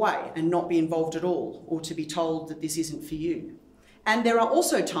walk away and not be involved at all, or to be told that this isn't for you. And there are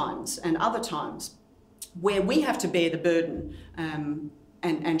also times, and other times, where we have to bear the burden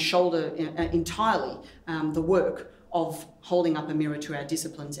and shoulder entirely the work of holding up a mirror to our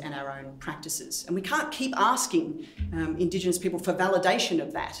disciplines and our own practices. And we can't keep asking Indigenous people for validation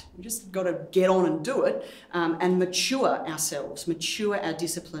of that. We've just got to get on and do it and mature ourselves, mature our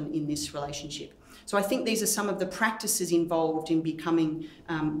discipline in this relationship. So I think these are some of the practices involved in becoming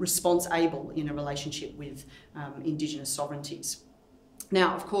response-able in a relationship with Indigenous sovereignties.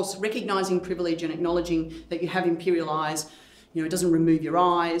 Now, of course, recognising privilege and acknowledging that you have imperial eyes, it doesn't remove your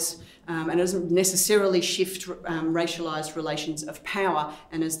eyes, and it doesn't necessarily shift racialised relations of power.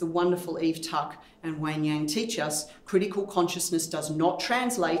 And as the wonderful Eve Tuck and Wayne Yang teach us, critical consciousness does not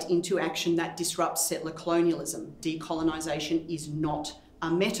translate into action that disrupts settler colonialism. Decolonisation is not a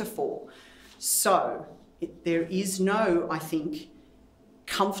metaphor. So there is no, I think,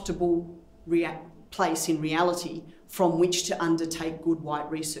 comfortable place in reality from which to undertake good white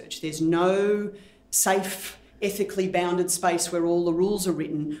research. There's no safe, ethically bounded space where all the rules are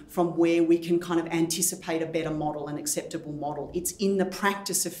written from where we can kind of anticipate a better model, an acceptable model. It's in the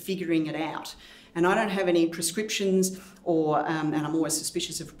practice of figuring it out. And I don't have any prescriptions and I'm always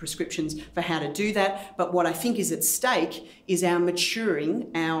suspicious of prescriptions for how to do that. But what I think is at stake is our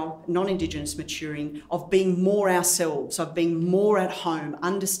maturing, our non-Indigenous maturing of being more ourselves, of being more at home,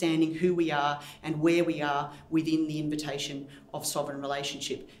 understanding who we are and where we are within the invitation of sovereign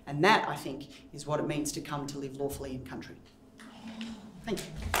relationship. And that, I think, is what it means to come to live lawfully in country. Thank you.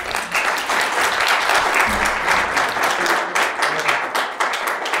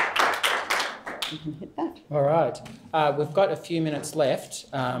 You can hit that. All right. We've got a few minutes left.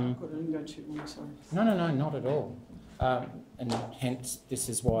 I didn't go too long, sorry. No, not at all. And hence, this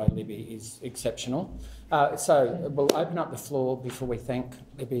is why Libby is exceptional. So we'll open up the floor before we thank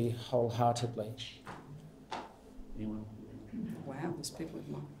Libby wholeheartedly. Anyone? Wow, there's people with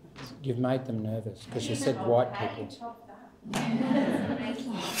microphones. You've made them nervous because you said white people.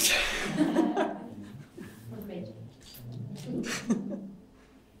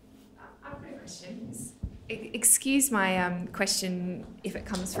 Excuse my question if it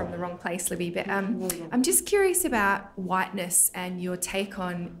comes from the wrong place, Libby, but I'm just curious about whiteness and your take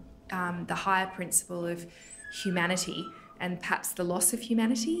on the higher principle of humanity and perhaps the loss of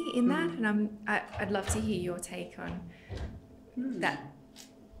humanity in that. And I'd love to hear your take on that.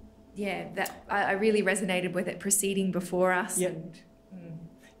 Yeah, that I really resonated with it proceeding before us. Yep.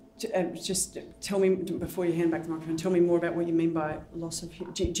 Just tell me, before you hand back the microphone, tell me more about what you mean by loss of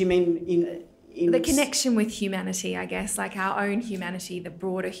humanity. Do you mean in the connection with humanity, I guess, like our own humanity, the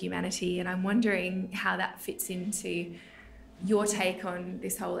broader humanity, and I'm wondering how that fits into your take on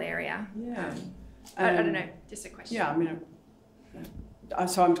this whole area. Yeah. I don't know, just a question. Yeah, I mean,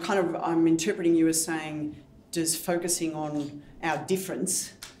 so I'm interpreting you as saying, does focusing on our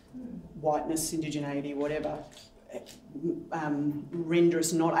difference, whiteness, indigeneity, whatever, render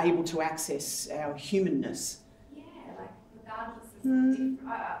us not able to access our humanness? Yeah, like regardless of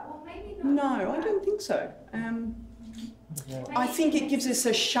well, maybe not. No, I don't think so. I think it gives us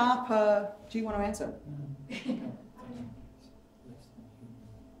a sharper... Do you want to answer?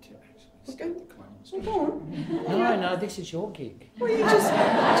 Go on. No, this is your gig. Well, you just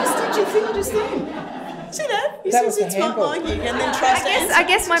did your thing just then. See that? He says it's not my gig and then tries to answer. I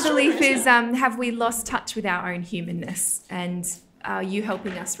guess my belief is, have we lost touch with our own humanness? And are you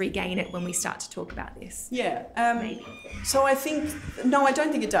helping us regain it when we start to talk about this? Yeah. Maybe. So I think, no, I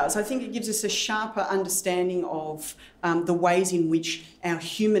don't think it does. I think it gives us a sharper understanding of the ways in which our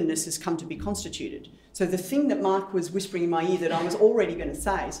humanness has come to be constituted. So the thing that Mark was whispering in my ear that I was already going to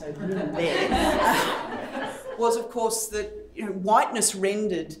say, so there, was of course that whiteness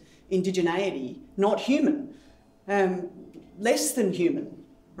rendered indigeneity not human, less than human,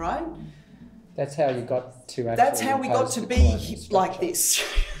 right? That's how you got to actually. That's how we got to be like this.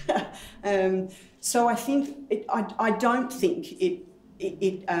 So I think I don't think it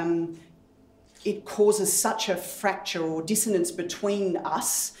it causes such a fracture or dissonance between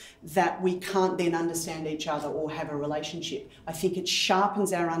us that we can't then understand each other or have a relationship. I think it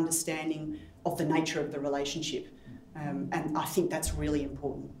sharpens our understanding of the nature of the relationship. And I think that's really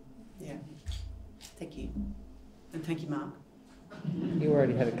important. Yeah. Thank you. And thank you, Mark. You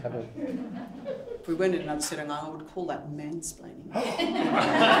already had it covered. If we weren't in another setting, I would call that mansplaining.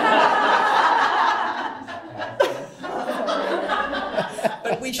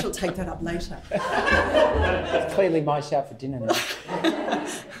 But we shall take that up later. It's clearly my shout for dinner now. I'm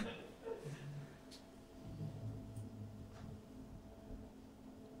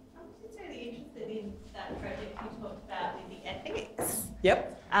just really interested in that project you talked about with the ethics.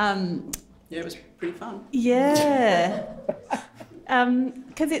 Yep. Yeah, it was pretty fun. Yeah.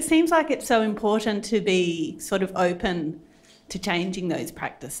 Because it seems like it's so important to be sort of open to changing those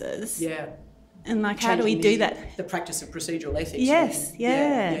practices. Yeah. And like, how do we do that? The practice of procedural ethics. Yes,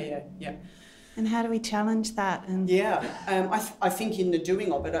 yeah. And how do we challenge that? And I think in the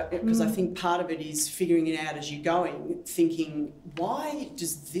doing of it, because I think part of it is figuring it out as you're going, thinking, why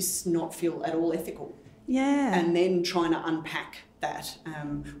does this not feel at all ethical? Yeah. And then trying to unpack that,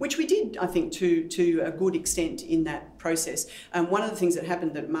 which we did, I think, to a good extent in that process. One of the things that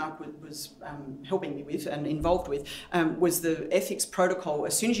happened that Mark was helping me with and involved with was the ethics protocol.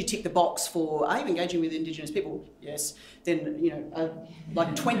 As soon as you tick the box for, are you engaging with Indigenous people? Yes. Then,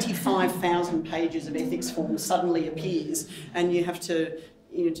 like 25,000 pages of ethics form suddenly appears, and you have to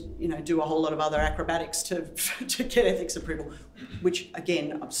do a whole lot of other acrobatics to get ethics approval, which,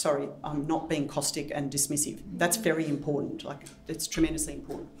 again, I'm sorry, I'm not being caustic and dismissive. That's very important. Like, it's tremendously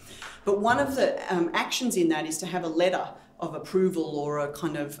important. But one of the actions in that is to have a letter of approval or a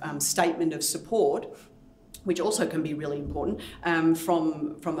kind of statement of support, which also can be really important,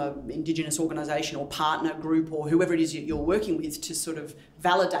 from an Indigenous organisation or partner group or whoever it is you're working with to sort of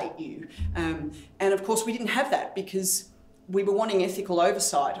validate you. And of course, we didn't have that because we were wanting ethical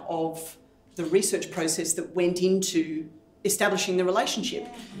oversight of the research process that went into establishing the relationship.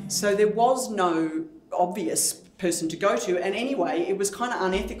 So there was no obvious person to go to, and anyway, it was kind of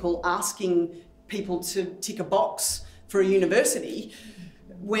unethical asking people to tick a box for a university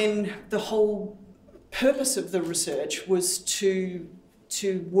when the whole purpose of the research was to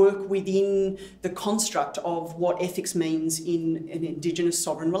work within the construct of what ethics means in an Indigenous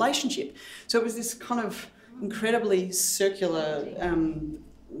sovereign relationship. So it was this kind of incredibly circular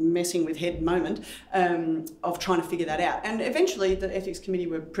messing with head moment of trying to figure that out. And eventually the ethics committee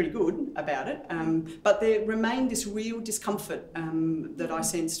were pretty good about it, but there remained this real discomfort that I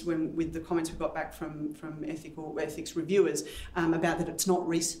sensed with the comments we got back from ethics reviewers about that it's not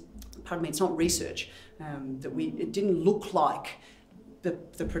research, that it didn't look like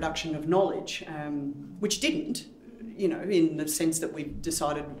the production of knowledge, which didn't, in the sense that we've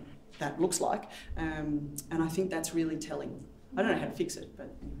decided that looks like, and I think that's really telling. I don't know how to fix it,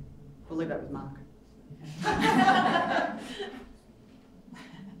 but we'll leave that with Mark.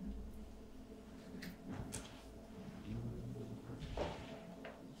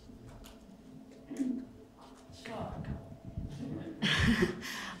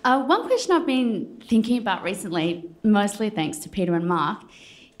 One question I've been thinking about recently, mostly thanks to Peter and Mark,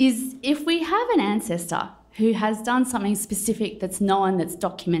 is if we have an ancestor who has done something specific that's known, that's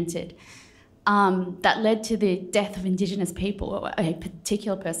documented, that led to the death of Indigenous people or a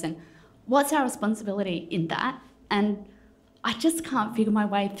particular person, what's our responsibility in that? And I just can't figure my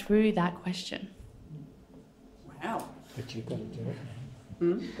way through that question. Wow. But you've got to do it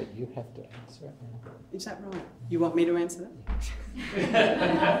now. But you have to answer it now. Is that right? You want me to answer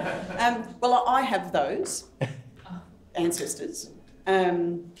that? Well, I have those ancestors.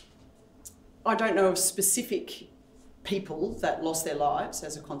 I don't know of specific people that lost their lives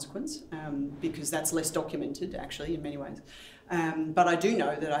as a consequence, because that's less documented actually in many ways. But I do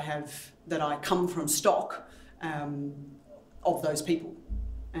know that I come from stock of those people.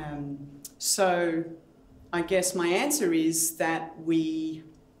 So I guess my answer is that we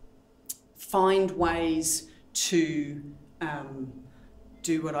find ways to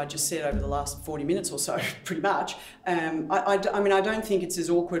do what I just said over the last 40 minutes or so, pretty much. I mean, I don't think it's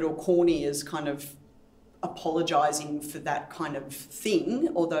as awkward or corny as kind of apologising for that kind of thing,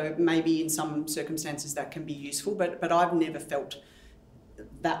 although maybe in some circumstances that can be useful, but I've never felt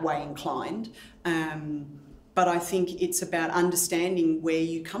that way inclined. But I think it's about understanding where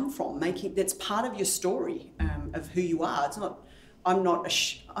you come from, that's part of your story of who you are. It's not, I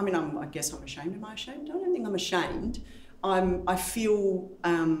guess I'm ashamed. Am I ashamed? I don't think I'm ashamed. I feel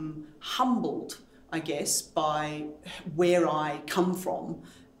humbled, I guess, by where I come from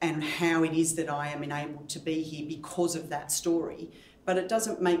and how it is that I am enabled to be here because of that story. But it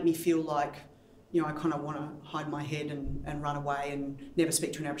doesn't make me feel like you know, I kind of want to hide my head and run away and never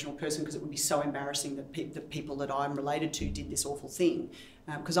speak to an Aboriginal person because it would be so embarrassing that the people that I'm related to did this awful thing,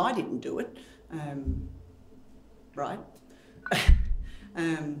 because I didn't do it, right?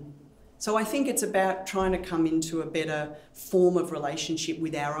 So I think it's about trying to come into a better form of relationship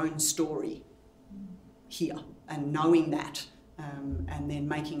with our own story here and knowing that, and then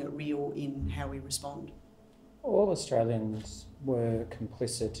making it real in how we respond. All Australians were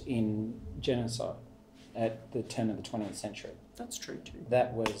complicit in genocide at the turn of the 20th century. That's true too.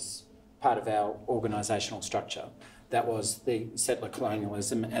 That was part of our organisational structure. That was the settler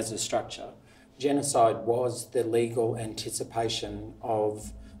colonialism as a structure. Genocide was the legal anticipation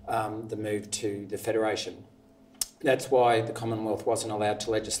of the move to the Federation. That's why the Commonwealth wasn't allowed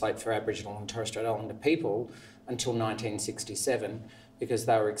to legislate for Aboriginal and Torres Strait Islander people until 1967, because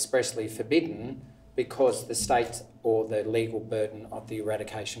they were expressly forbidden because the state or the legal burden of the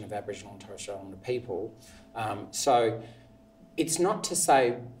eradication of Aboriginal and Torres Strait Islander people. So it's not to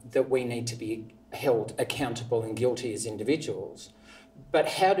say that we need to be held accountable and guilty as individuals, but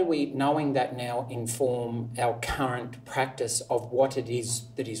how do we, knowing that now, inform our current practice of what it is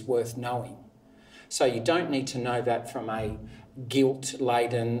that is worth knowing? So you don't need to know that from a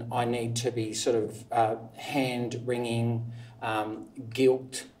guilt-laden, I need to be sort of hand-wringing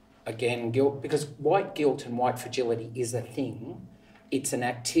guilt, because white guilt and white fragility is a thing. It's an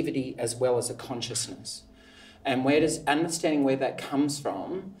activity as well as a consciousness. And understanding where that comes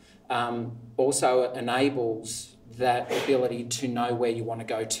from also enables that ability to know where you want to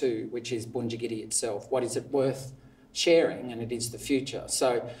go to, which is Bundyi Girri itself. What is it worth sharing? And it is the future.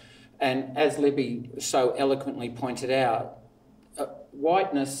 So, and as Libby so eloquently pointed out,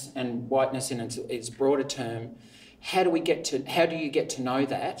 whiteness and whiteness in its broader term, how do you get to know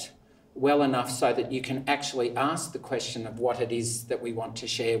that well enough so that you can actually ask the question of what it is that we want to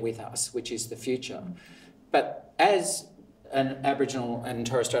share with us, which is the future. But as an Aboriginal and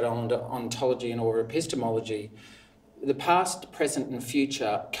Torres Strait Islander ontology and or epistemology, the past, present and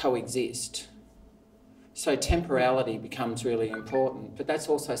future coexist. So temporality becomes really important, but that's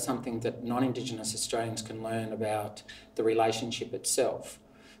also something that non-Indigenous Australians can learn about the relationship itself.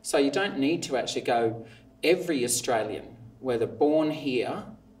 So you don't need to actually go, every Australian, whether born here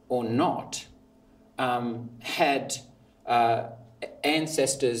or not, had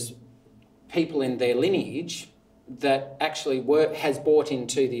ancestors, people in their lineage that actually has bought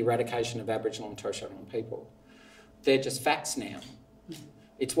into the eradication of Aboriginal and Torres Strait Islander people. They're just facts now.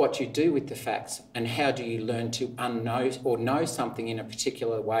 It's what you do with the facts and how do you learn to unknow or know something in a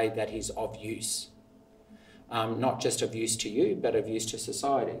particular way that is of use. Not just of use to you, but of use to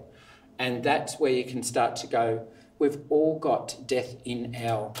society. And that's where you can start to go, we've all got death in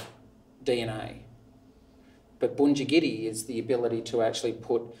our DNA. But Bundyi Girri is the ability to actually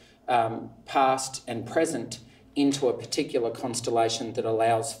put past and present into a particular constellation that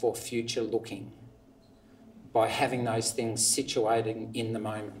allows for future looking by having those things situating in the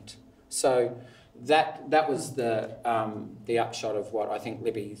moment. So that was the upshot of what I think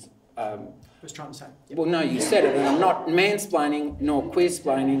Libby's was trying to say. Yep. Well, no, you said it, and I'm not mansplaining, nor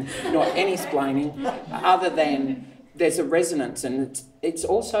queersplaining, nor any-splaining, other than there's a resonance, and it's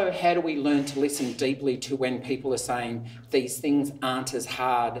also how do we learn to listen deeply to when people are saying these things aren't as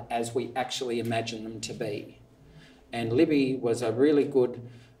hard as we actually imagine them to be. And Libby was a really good,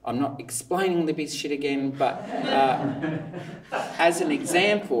 I'm not explaining Libby's shit again, but as an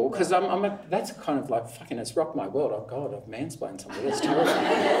example, because that's kind of like, fucking, it's rocked my world. Oh God, I've mansplained somebody, that's terrible.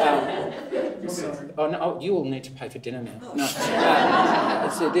 You all need to pay for dinner now. No.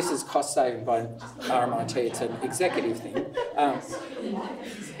 So this is cost saving by RMIT, it's an executive thing.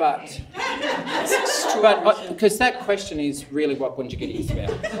 But because that question is really what Bundyi Girri is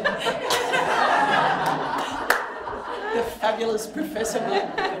about. The fabulous Professor.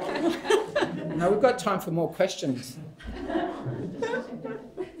 No, we've got time for more questions.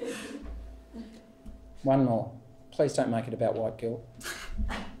 One more. Please don't make it about white guilt.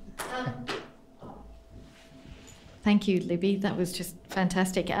 Thank you, Libby. That was just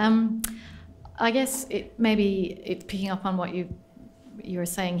fantastic. I guess it's picking up on what you were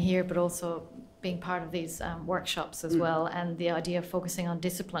saying here, but also being part of these workshops as well, and the idea of focusing on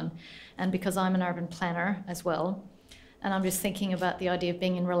discipline. And because I'm an urban planner as well, and I'm just thinking about the idea of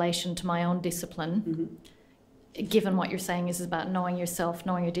being in relation to my own discipline, given what you're saying is about knowing yourself,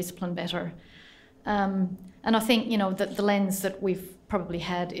 knowing your discipline better. And I think, that the lens that we've probably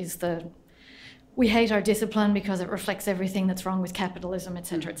had is we hate our discipline because it reflects everything that's wrong with capitalism, et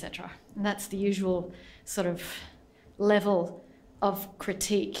cetera, et cetera. And that's the usual sort of level of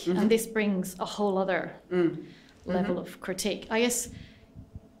critique. And this brings a whole other level of critique. I guess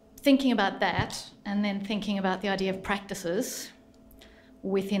thinking about that and then thinking about the idea of practices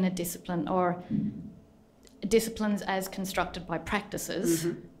within a discipline or disciplines as constructed by practices,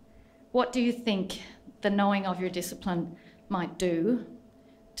 what do you think the knowing of your discipline might do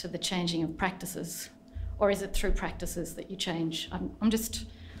to the changing of practices? Or is it through practices that you change? I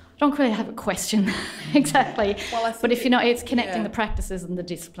don't quite have a question exactly. Well, I think but if you know, it's connecting the practices and the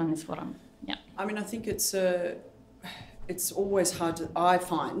discipline is what I mean, I think it's always hard to, I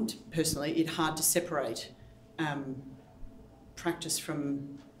find personally it hard to separate practice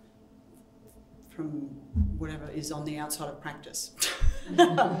from whatever is on the outside of practice.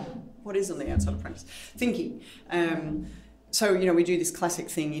 What is on the outside of practice? Thinking. So, you know, we do this classic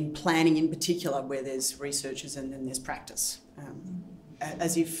thing in planning in particular where there's researchers and then there's practice,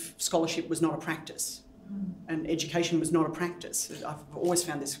 as if scholarship was not a practice and education was not a practice. I've always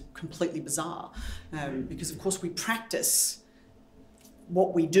found this completely bizarre because, of course, we practice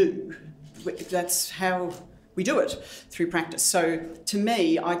what we do. That's how we do it, through practice. So, to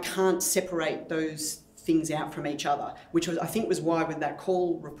me, I can't separate those things out from each other, which was, I think, was why with that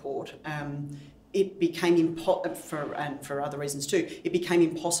call report, it became and for other reasons too, it became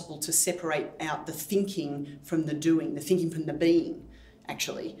impossible to separate out the thinking from the doing, the thinking from the being,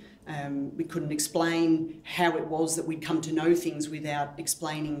 actually. We couldn't explain how it was that we'd come to know things without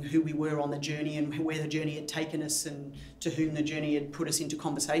explaining who we were on the journey and where the journey had taken us and to whom the journey had put us into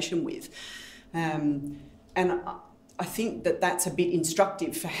conversation with. And I think that that's a bit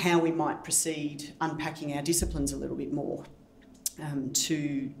instructive for how we might proceed unpacking our disciplines a little bit more.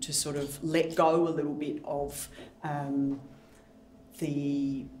 To sort of let go a little bit of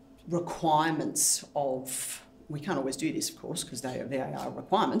the requirements of, we can't always do this, of course, because they are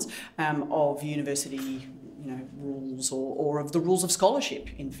requirements, of university, rules or of the rules of scholarship,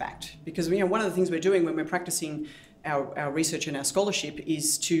 in fact. Because, one of the things we're doing when we're practicing our research and our scholarship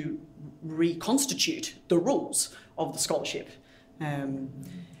is to reconstitute the rules of the scholarship,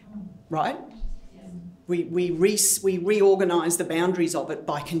 right? We reorganise the boundaries of it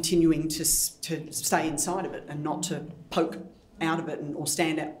by continuing to stay inside of it and not to poke out of it or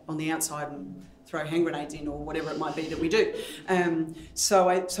stand out on the outside and throw hand grenades in or whatever it might be that we do. So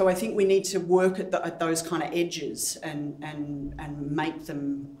I think we need to work at those kind of edges and make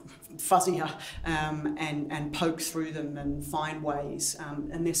them fuzzier and poke through them and find ways.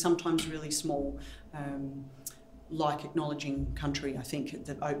 And they're sometimes really small. Like acknowledging country, I think, at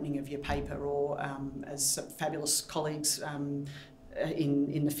the opening of your paper, or as fabulous colleagues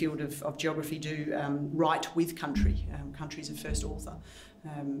in the field of geography do, write with country. Country's a first author,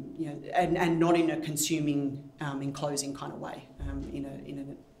 and not in a consuming, enclosing kind of way, in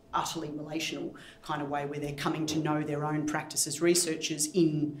an utterly relational kind of way where they're coming to know their own practice as researchers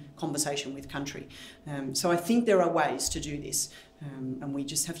in conversation with country. So I think there are ways to do this. And we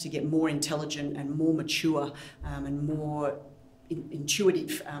just have to get more intelligent and more mature and more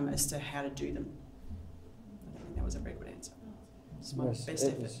intuitive as to how to do them. I don't think that was a very good answer. It's my best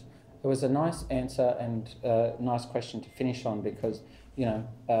effort. It was a nice answer and a nice question to finish on because,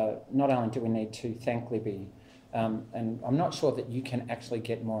 not only do we need to thank Libby, and I'm not sure that you can actually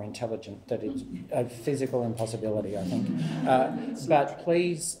get more intelligent, that it's a physical impossibility, I think. But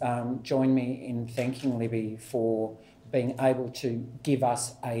please join me in thanking Libby for being able to give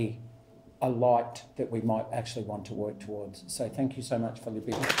us a light that we might actually want to work towards. So thank you so much for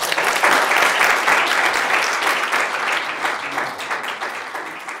Libby.